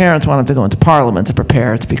his parents wanted to go into parliament to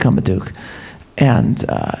prepare to become a duke. And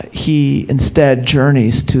he instead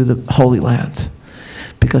journeys to the Holy Land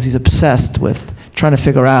because he's obsessed with trying to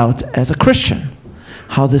figure out, as a Christian,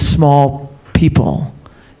 how this small people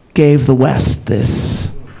gave the West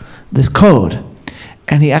this code.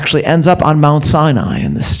 And he actually ends up on Mount Sinai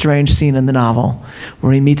in this strange scene in the novel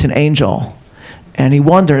where he meets an angel. And he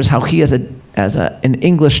wonders how he, as an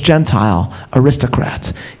English Gentile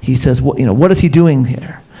aristocrat, he says, what is he doing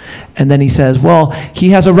here? And then he says, well, he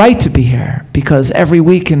has a right to be here because every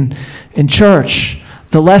week in church,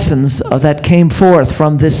 the lessons that came forth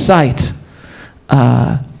from this site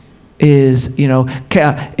is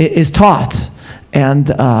taught. And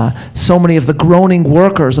so many of the groaning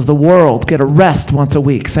workers of the world get a rest once a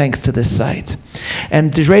week thanks to this site.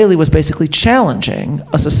 And Disraeli was basically challenging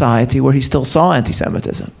a society where he still saw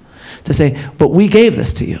anti-Semitism to say, but we gave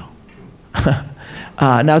this to you.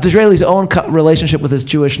 Now, Disraeli's own relationship with his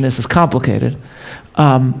Jewishness is complicated,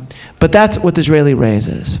 but that's what Disraeli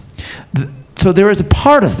raises. So there is a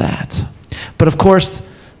part of that. But of course,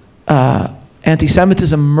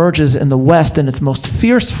 anti-Semitism emerges in the West in its most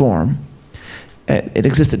fierce form. It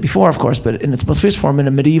existed before, of course, but in its most fierce form in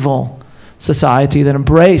a medieval society that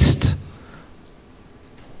embraced,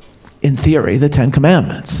 in theory, the Ten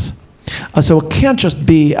Commandments. So it can't just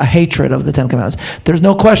be a hatred of the Ten Commandments. There's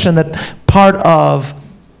no question that part of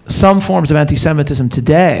some forms of anti-Semitism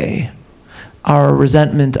today are a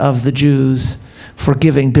resentment of the Jews for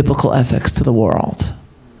giving biblical ethics to the world.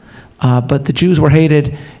 But the Jews were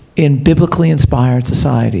hated in biblically inspired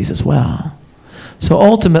societies as well. So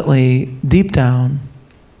ultimately, deep down,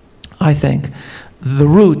 I think. The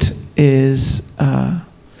root is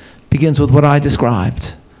begins with what I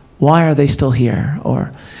described. Why are they still here?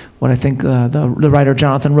 Or what I think the writer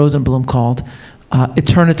Jonathan Rosenblum called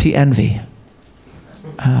eternity envy.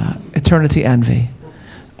 Eternity envy.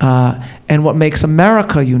 And what makes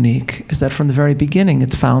America unique is that from the very beginning,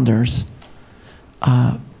 its founders,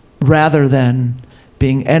 rather than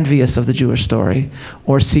being envious of the Jewish story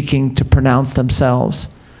or seeking to pronounce themselves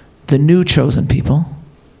the new chosen people,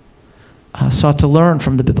 sought to learn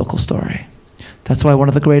from the biblical story. That's why one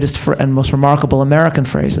of the greatest and most remarkable American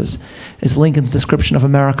phrases is Lincoln's description of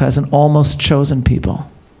America as an almost chosen people,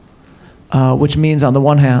 which means, on the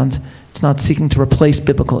one hand, it's not seeking to replace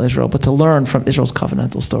biblical Israel, but to learn from Israel's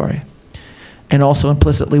covenantal story. And also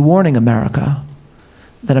implicitly warning America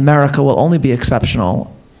that America will only be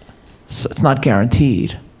exceptional. So it's not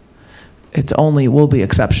guaranteed. It only will be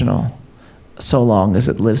exceptional so long as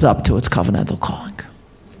it lives up to its covenantal calling.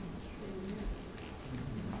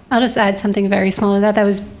 I'll just add something very small to that. That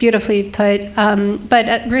was beautifully put.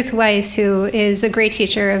 But Ruth Weiss, who is a great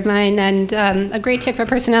teacher of mine and a great Tikva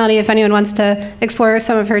personality, if anyone wants to explore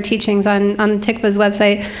some of her teachings on Tikva's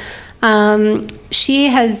website, she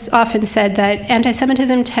has often said that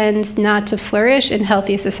anti-Semitism tends not to flourish in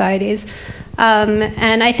healthy societies.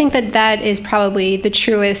 And I think that that is probably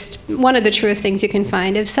one of the truest things you can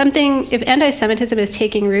find. If anti-Semitism is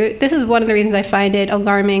taking root, this is one of the reasons I find it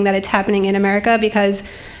alarming that it's happening in America, because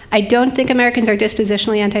I don't think Americans are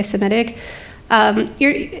dispositionally anti-Semitic.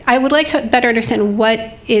 I would like to better understand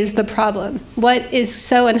what is the problem. What is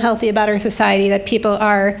so unhealthy about our society that people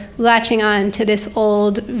are latching on to this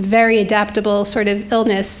old, very adaptable sort of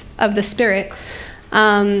illness of the spirit?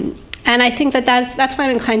 And I think that that's why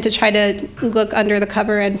I'm inclined to try to look under the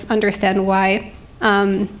cover and understand why,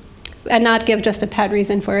 and not give just a pat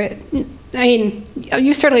reason for it. I mean,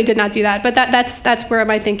 you certainly did not do that, but that's where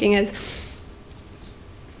my thinking is.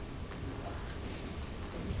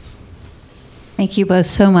 Thank you both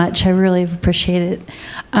so much. I really appreciate it.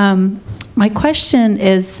 My question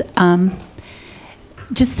is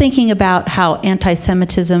just thinking about how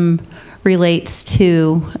anti-Semitism relates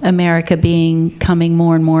to America becoming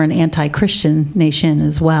more and more an anti-Christian nation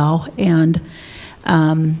as well. And,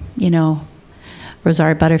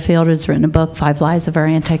 Rosaria Butterfield has written a book, 5 Lies of Our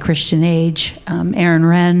Anti-Christian Age. Aaron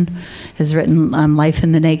Wren has written Life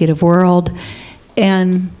in the Negative World.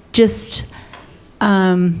 And just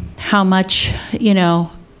how much,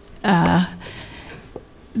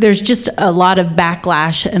 there's just a lot of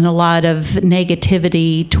backlash and a lot of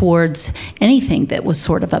negativity towards anything that was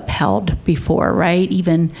sort of upheld before, right?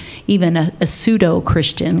 Even a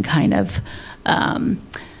pseudo-Christian kind of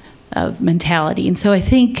mentality. And so I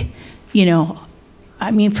think,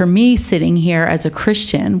 for me sitting here as a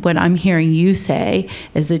Christian, what I'm hearing you say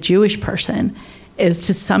as a Jewish person is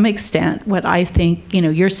to some extent what I think,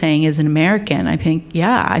 you're saying as an American. I think,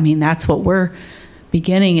 that's what we're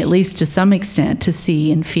beginning, at least to some extent, to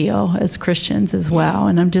see and feel as Christians as well.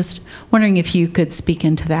 And I'm just wondering if you could speak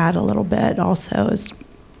into that a little bit also, as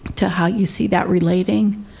to how you see that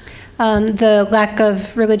relating. The lack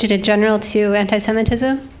of religion in general to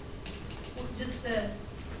anti-Semitism? Just the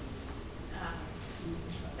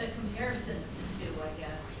comparison of the two, I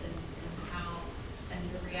guess, and how, and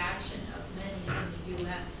the reaction of many in the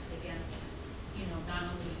U.S. against, not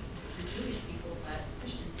only the Jewish people, but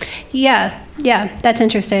Christian people. Yeah, that's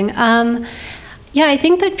interesting. I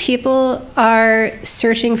think that people are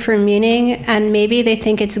searching for meaning, and maybe they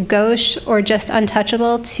think it's gauche or just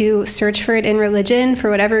untouchable to search for it in religion for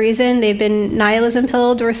whatever reason. They've been nihilism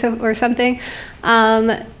pilled or something.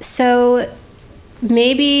 So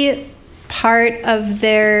maybe part of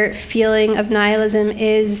their feeling of nihilism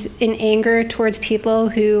is in anger towards people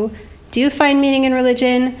who do find meaning in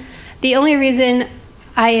religion. The only reason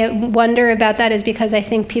I wonder about that is because I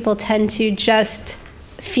think people tend to just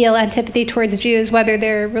feel antipathy towards Jews, whether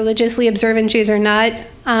they're religiously observant Jews or not.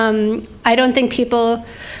 I don't think people,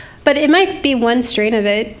 but it might be one strain of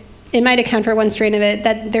it. It might account for one strain of it,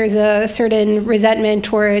 that there's a certain resentment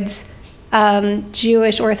towards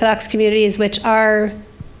Jewish Orthodox communities, which are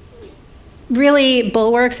really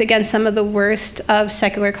bulwarks against some of the worst of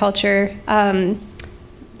secular culture.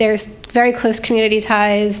 There's very close community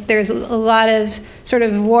ties. There's a lot of sort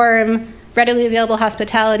of warm, readily available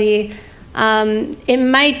hospitality.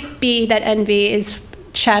 It might be that envy is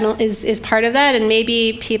part of that, and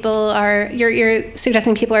maybe people are, you're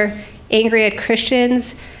suggesting people are angry at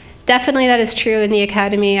Christians. Definitely that is true in the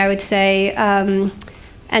academy, I would say, and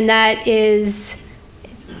that is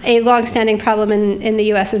a longstanding problem in the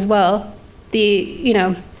U.S. as well.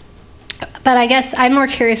 But I guess I'm more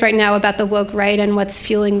curious right now about the woke right and what's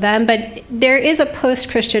fueling them. But there is a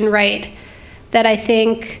post-Christian right that I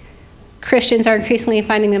think Christians are increasingly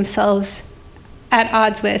finding themselves at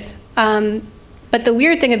odds with. But the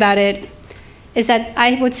weird thing about it is that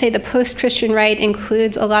I would say the post-Christian right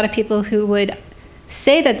includes a lot of people who would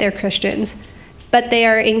say that they're Christians, but they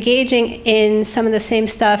are engaging in some of the same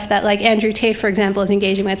stuff that, like, Andrew Tate, for example, is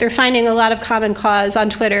engaging with. They're finding a lot of common cause on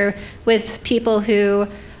Twitter with people who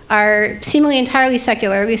are seemingly entirely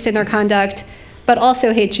secular, at least in their conduct, but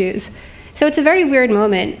also hate Jews. So it's a very weird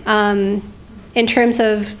moment in terms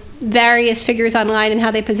of various figures online and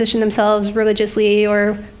how they position themselves religiously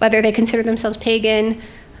or whether they consider themselves pagan.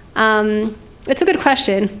 It's a good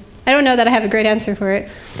question. I don't know that I have a great answer for it.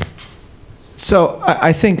 So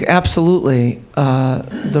I think absolutely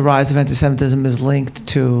the rise of anti-Semitism is linked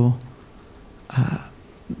to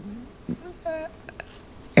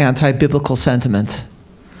anti-biblical sentiment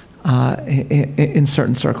in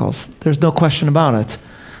certain circles. There's no question about it.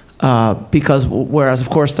 Because whereas,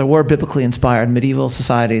 of course, there were biblically inspired medieval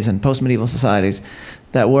societies and post-medieval societies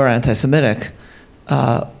that were anti-Semitic,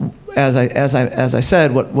 as I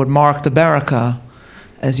said, what marked America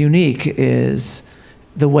as unique is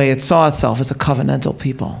the way it saw itself as a covenantal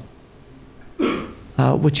people,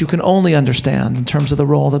 which you can only understand in terms of the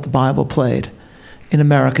role that the Bible played in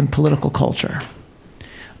American political culture.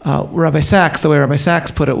 Rabbi Sachs, the way Rabbi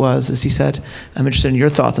Sachs put it was he said, I'm interested in your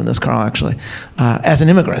thoughts on this, Carl, actually, as an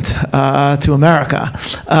immigrant to America,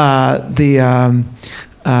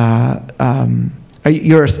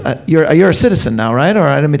 you're a citizen now, right? Or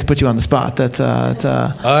I didn't mean to put you on the spot. Is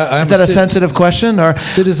that a sensitive question? Or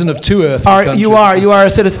citizen of two earthly countries. You are a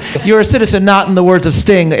citizen. You're a citizen, not in the words of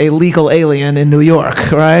Sting, a legal alien in New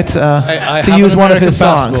York, right? To use one of his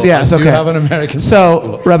songs. Yes, okay. I do have an American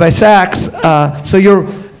passport. Rabbi Sachs, so you're,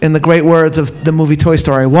 in the great words of the movie Toy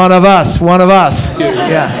Story, one of us.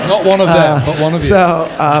 Yeah. Not one of them, but one of you.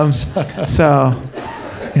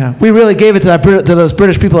 Yeah, we really gave it to those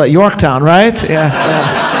British people at Yorktown, right? Yeah.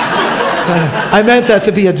 I meant that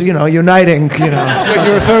to be a uniting.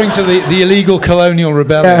 You're referring to the illegal colonial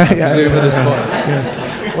rebellion, I presume, at this point. Yeah.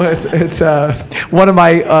 Well, it's one of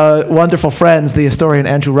my wonderful friends, the historian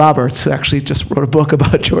Andrew Roberts, who actually just wrote a book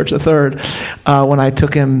about George III. When I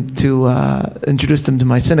took him to introduced him to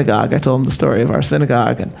my synagogue, I told him the story of our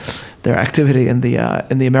synagogue and their activity in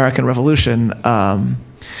the American Revolution.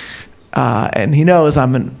 And he knows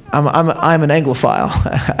I'm an Anglophile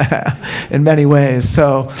in many ways.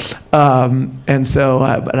 So and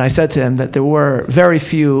I said to him that there were very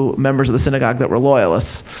few members of the synagogue that were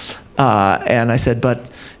loyalists. And I said, but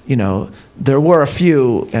there were a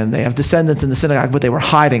few, and they have descendants in the synagogue, but they were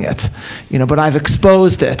hiding it. But I've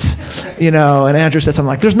exposed it. And Andrew said something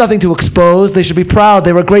like, "There's nothing to expose. They should be proud.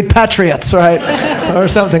 They were great patriots, right?" Or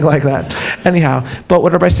something like that. Anyhow, but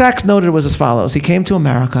what Rabbi Sachs noted was as follows: he came to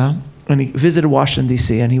America and he visited Washington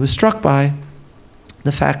D.C. and he was struck by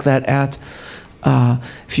the fact that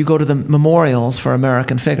if you go to the memorials for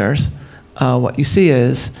American figures, what you see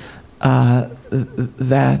is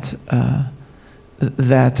that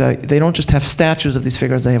they don't just have statues of these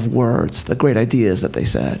figures, they have words, the great ideas that they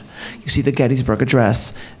said. You see the Gettysburg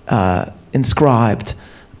Address inscribed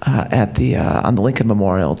on the Lincoln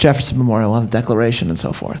Memorial, Jefferson Memorial, on the Declaration, and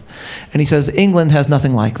so forth. And he says, England has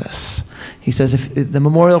nothing like this. He says, if the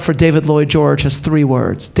memorial for David Lloyd George has 3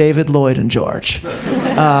 words, David, Lloyd, and George.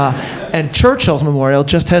 And Churchill's memorial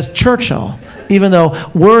just has Churchill, even though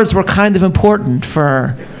words were kind of important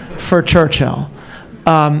for Churchill.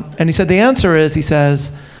 And he said the answer is, he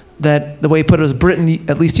says, that the way he put it was Britain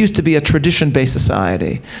at least used to be a tradition-based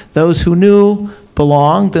society. Those who knew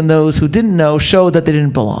belonged, and those who didn't know showed that they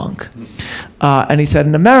didn't belong. And he said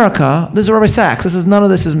in America, this is Rabbi Sachs, none of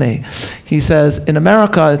this is me. He says, in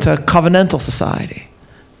America, it's a covenantal society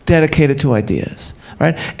dedicated to ideas.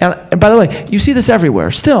 Right? And by the way, you see this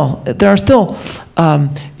everywhere. Still, there are still,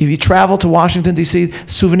 if you travel to Washington, D.C.,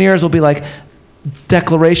 souvenirs will be like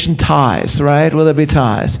Declaration ties, right? Will there be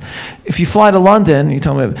ties? If you fly to London, you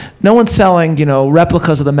tell me, no one's selling,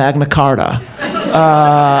 replicas of the Magna Carta.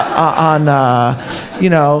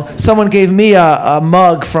 Someone gave me a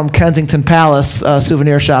mug from Kensington Palace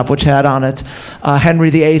souvenir shop, which had on it Henry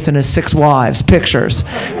VIII and his 6 wives, pictures.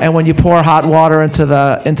 And when you pour hot water into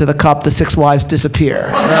the cup, the 6 wives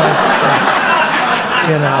disappear.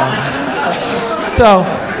 So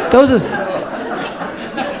those are.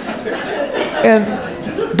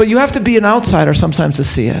 But you have to be an outsider sometimes to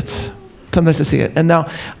see it. And now,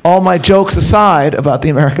 all my jokes aside about the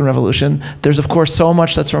American Revolution, there's of course so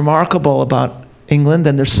much that's remarkable about England,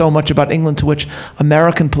 and there's so much about England to which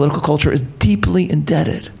American political culture is deeply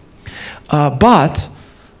indebted. But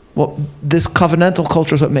this covenantal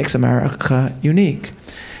culture is what makes America unique.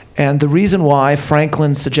 And the reason why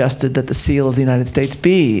Franklin suggested that the seal of the United States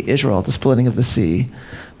be Israel, the splitting of the sea,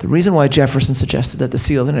 the reason why Jefferson suggested that the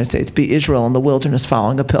seal of the United States be Israel in the wilderness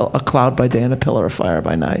following a cloud by day and a pillar of fire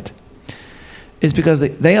by night, is because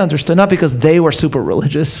they understood, not because they were super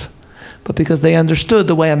religious, but because they understood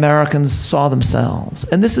the way Americans saw themselves.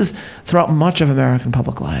 And this is throughout much of American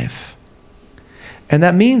public life. And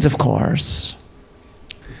that means, of course,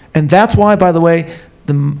 and that's why, by the way,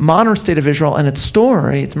 the modern state of Israel and its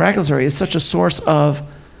story, its miraculous story, is such a source of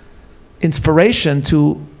inspiration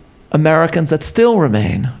to Americans that still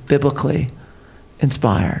remain biblically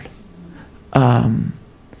inspired. And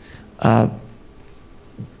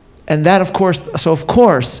that, of course, of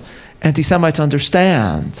course, anti-Semites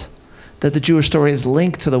understand that the Jewish story is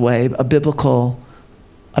linked to the way a biblically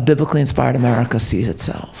inspired America sees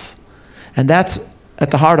itself. And that's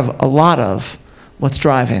at the heart of a lot of what's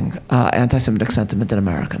driving anti-Semitic sentiment in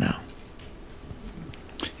America now.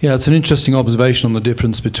 Yeah, it's an interesting observation on the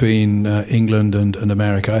difference between England and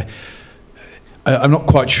America. I'm not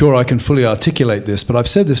quite sure I can fully articulate this, but I've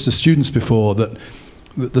said this to students before, that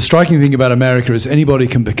the striking thing about America is anybody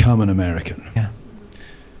can become an American. Yeah.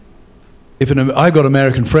 I've got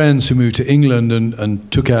American friends who moved to England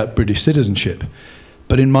and took out British citizenship,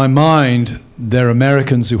 but in my mind, they're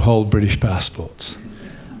Americans who hold British passports.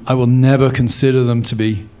 I will never consider them to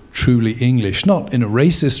be truly English, not in a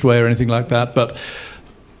racist way or anything like that, but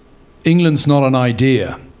England's not an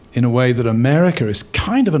idea in a way that America is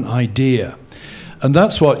kind of an idea. And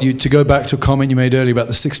that's what to go back to a comment you made earlier about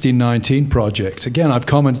the 1619 project. Again, I've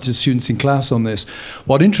commented to students in class on this.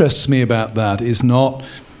 What interests me about that is it's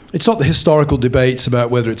not the historical debates about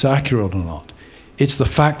whether it's accurate or not. It's the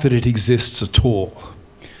fact that it exists at all.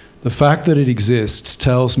 The fact that it exists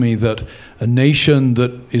tells me that a nation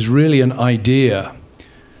that is really an idea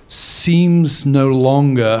seems no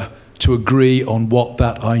longer to agree on what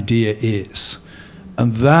that idea is.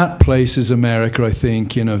 And that places America, I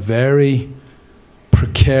think, in a very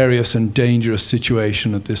precarious and dangerous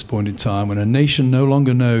situation at this point in time, when a nation no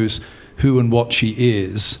longer knows who and what she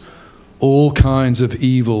is. All kinds of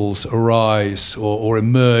evils arise or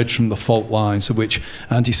emerge from the fault lines, of which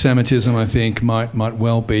anti-Semitism, I think, might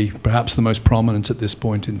well be perhaps the most prominent at this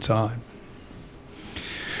point in time.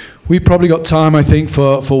 We've probably got time, I think,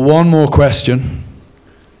 for one more question.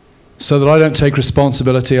 So that I don't take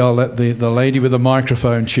responsibility, I'll let the lady with the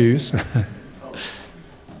microphone choose.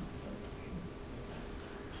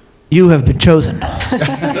 You have been chosen.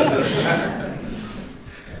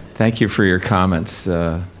 Thank you for your comments.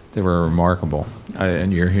 They were remarkable,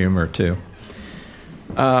 and your humor, too.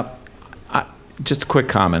 Just a quick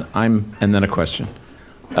comment, and then a question.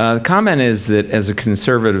 The comment is that as a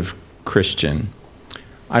conservative Christian,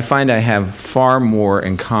 I find I have far more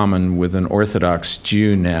in common with an Orthodox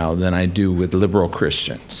Jew now than I do with liberal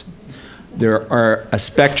Christians. There are a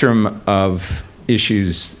spectrum of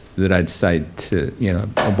issues that I'd cite to,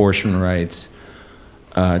 abortion rights,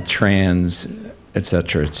 trans, et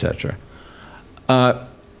cetera, et cetera.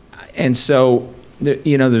 And so,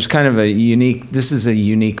 there's kind of this is a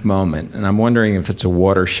unique moment, and I'm wondering if it's a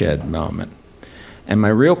watershed moment. And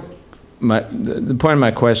the point of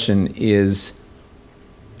my question is,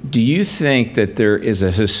 do you think that there is a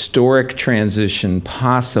historic transition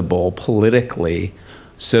possible politically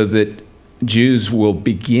so that Jews will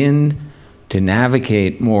begin to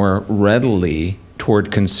navigate more readily toward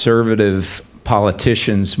conservative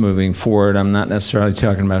politicians moving forward? I'm not necessarily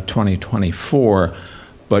talking about 2024,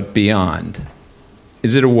 but beyond.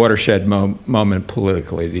 Is it a watershed moment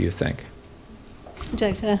politically, do you think?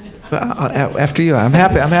 After you, I'm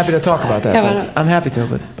happy to talk about that. I'm happy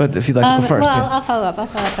to, but if you'd like to go first. Well, yeah. I'll follow up.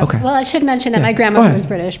 Okay. Well, I should mention that my grandmother was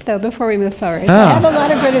British, though, before we move forward. So I have a lot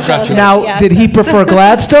of British relatives. Now, yeah, did he prefer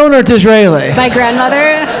Gladstone or Disraeli? My grandmother?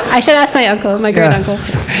 I should ask my uncle, my great uncle.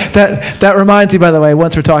 That reminds me, by the way,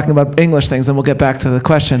 once we're talking about English things, and we'll get back to the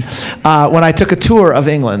question. When I took a tour of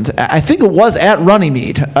England, I think it was at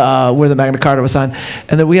Runnymede, where the Magna Carta was signed,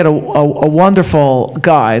 and then we had a wonderful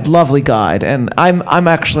guide, lovely guide, and I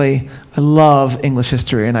love English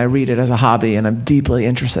history, and I read it as a hobby, and I'm deeply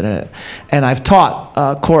interested in it. And I've taught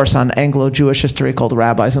a course on Anglo-Jewish history called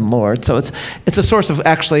Rabbis and Lords. So it's a source of,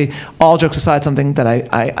 actually, all jokes aside, something that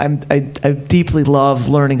I deeply love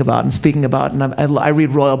learning about and speaking about. And I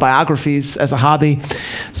read royal biographies as a hobby.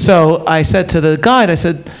 So I said to the guide, I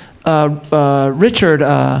said, Richard,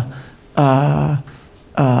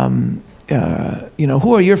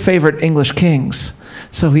 who are your favorite English kings?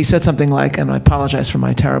 So he said something like, and I apologize for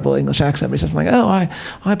my terrible English accent, but he said something like, oh,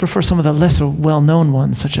 I prefer some of the lesser well-known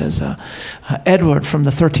ones, such as Edward from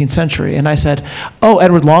the 13th century. And I said, oh,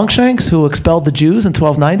 Edward Longshanks, who expelled the Jews in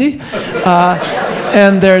 1290?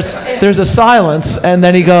 And there's a silence, and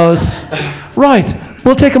then he goes, right,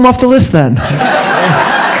 we'll take him off the list then.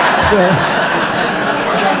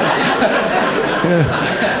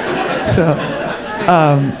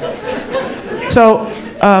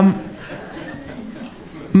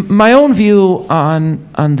 My own view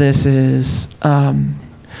on this is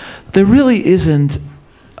there really isn't,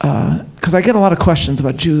 because I get a lot of questions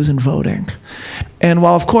about Jews and voting. And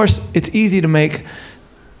while, of course, it's easy to make,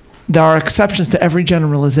 there are exceptions to every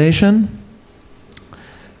generalization,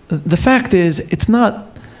 the fact is it's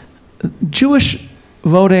not, Jewish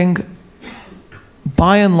voting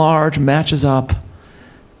by and large matches up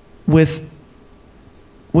with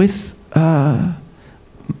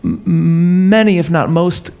many, if not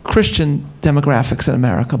most, Christian demographics in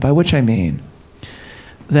America, by which I mean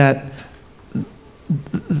that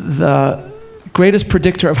the greatest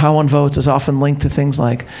predictor of how one votes is often linked to things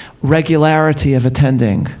like regularity of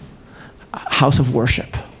attending house of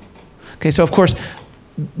worship. Okay, so of course,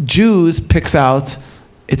 Jews picks out,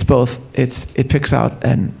 it picks out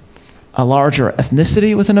a larger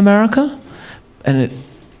ethnicity within America, and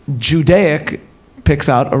Judaic picks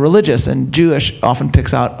out a religious, and Jewish often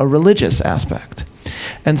picks out a religious aspect.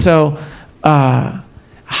 And so how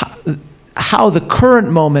the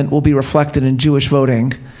current moment will be reflected in Jewish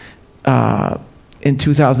voting in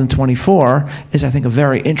 2024 is, I think, a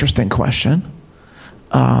very interesting question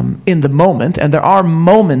in the moment. And there are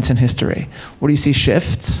moments in history where you see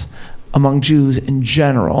shifts among Jews in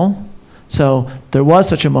general. So there was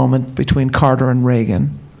such a moment between Carter and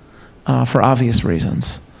Reagan for obvious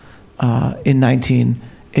reasons. In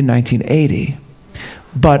 1980.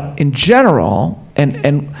 But in general,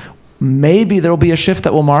 and maybe there will be a shift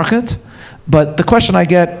that will mark it, but the question I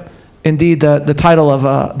get, indeed the title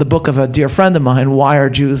of the book of a dear friend of mine, Why Are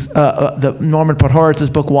Jews, the Norman Podhoritz's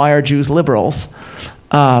book, Why Are Jews Liberals?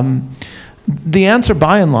 The answer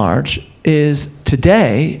by and large is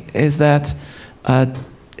today is that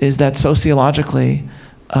sociologically,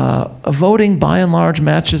 voting by and large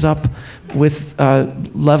matches up with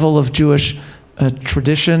level of Jewish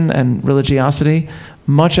tradition and religiosity,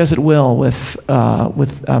 much as it will with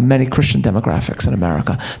many Christian demographics in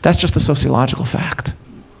America. That's just a sociological fact.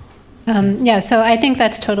 Yeah, so I think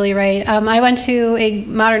that's totally right. I went to a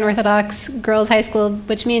modern Orthodox girls' high school,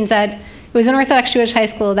 which means that it was an Orthodox Jewish high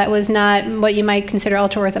school that was not what you might consider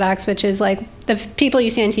ultra-Orthodox, which is like the people you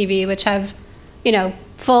see on TV, which have,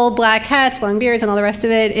 full black hats, long beards, and all the rest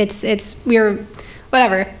of it. We're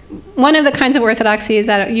whatever. One of the kinds of orthodoxies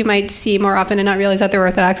that you might see more often and not realize that they're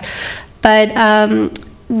Orthodox. But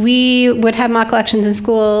we would have mock elections in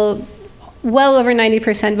school. Well over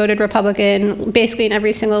 90% voted Republican, basically in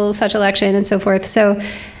every single such election and so forth. So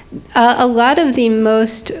a lot of the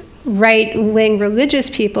most right-wing religious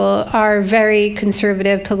people are very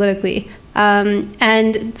conservative politically.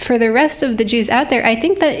 And for the rest of the Jews out there, I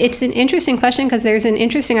think that it's an interesting question because there's an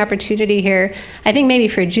interesting opportunity here, I think maybe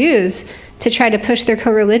for Jews, to try to push their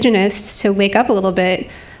co-religionists to wake up a little bit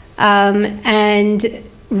and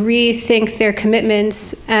rethink their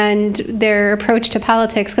commitments and their approach to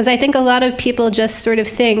politics. Because I think a lot of people just sort of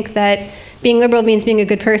think that being liberal means being a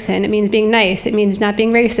good person. It means being nice. It means not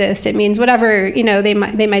being racist. It means whatever they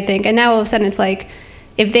might think. And now all of a sudden it's like,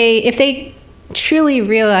 if they truly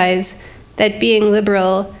realize that being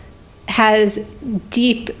liberal has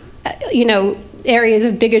deep, areas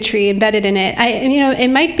of bigotry embedded in it, it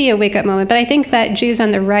might be a wake-up moment. But I think that Jews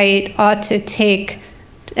on the right ought to take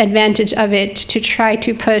advantage of it to try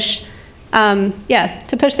to push,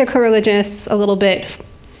 to push their co-religionists a little bit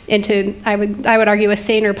into, I would argue, a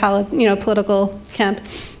saner political camp.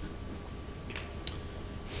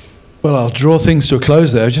 Well, I'll draw things to a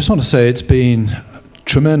close there. I just want to say it's been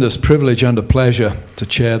tremendous privilege and a pleasure to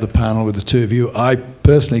chair the panel with the two of you. I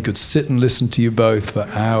personally could sit and listen to you both for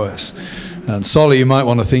hours. And Solly, you might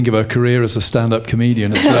want to think of a career as a stand-up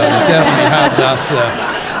comedian as well. You definitely have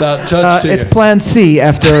that touch to you. It's plan C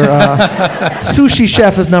after sushi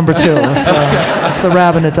chef is number 2 if the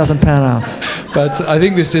rabbinate doesn't pan out. But I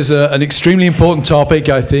think this is an extremely important topic.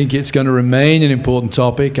 I think it's going to remain an important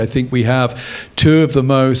topic. I think we have two of the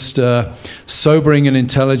most sobering and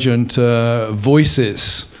intelligent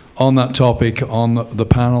voices on that topic on the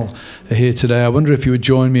panel here today. I wonder if you would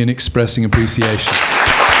join me in expressing appreciation.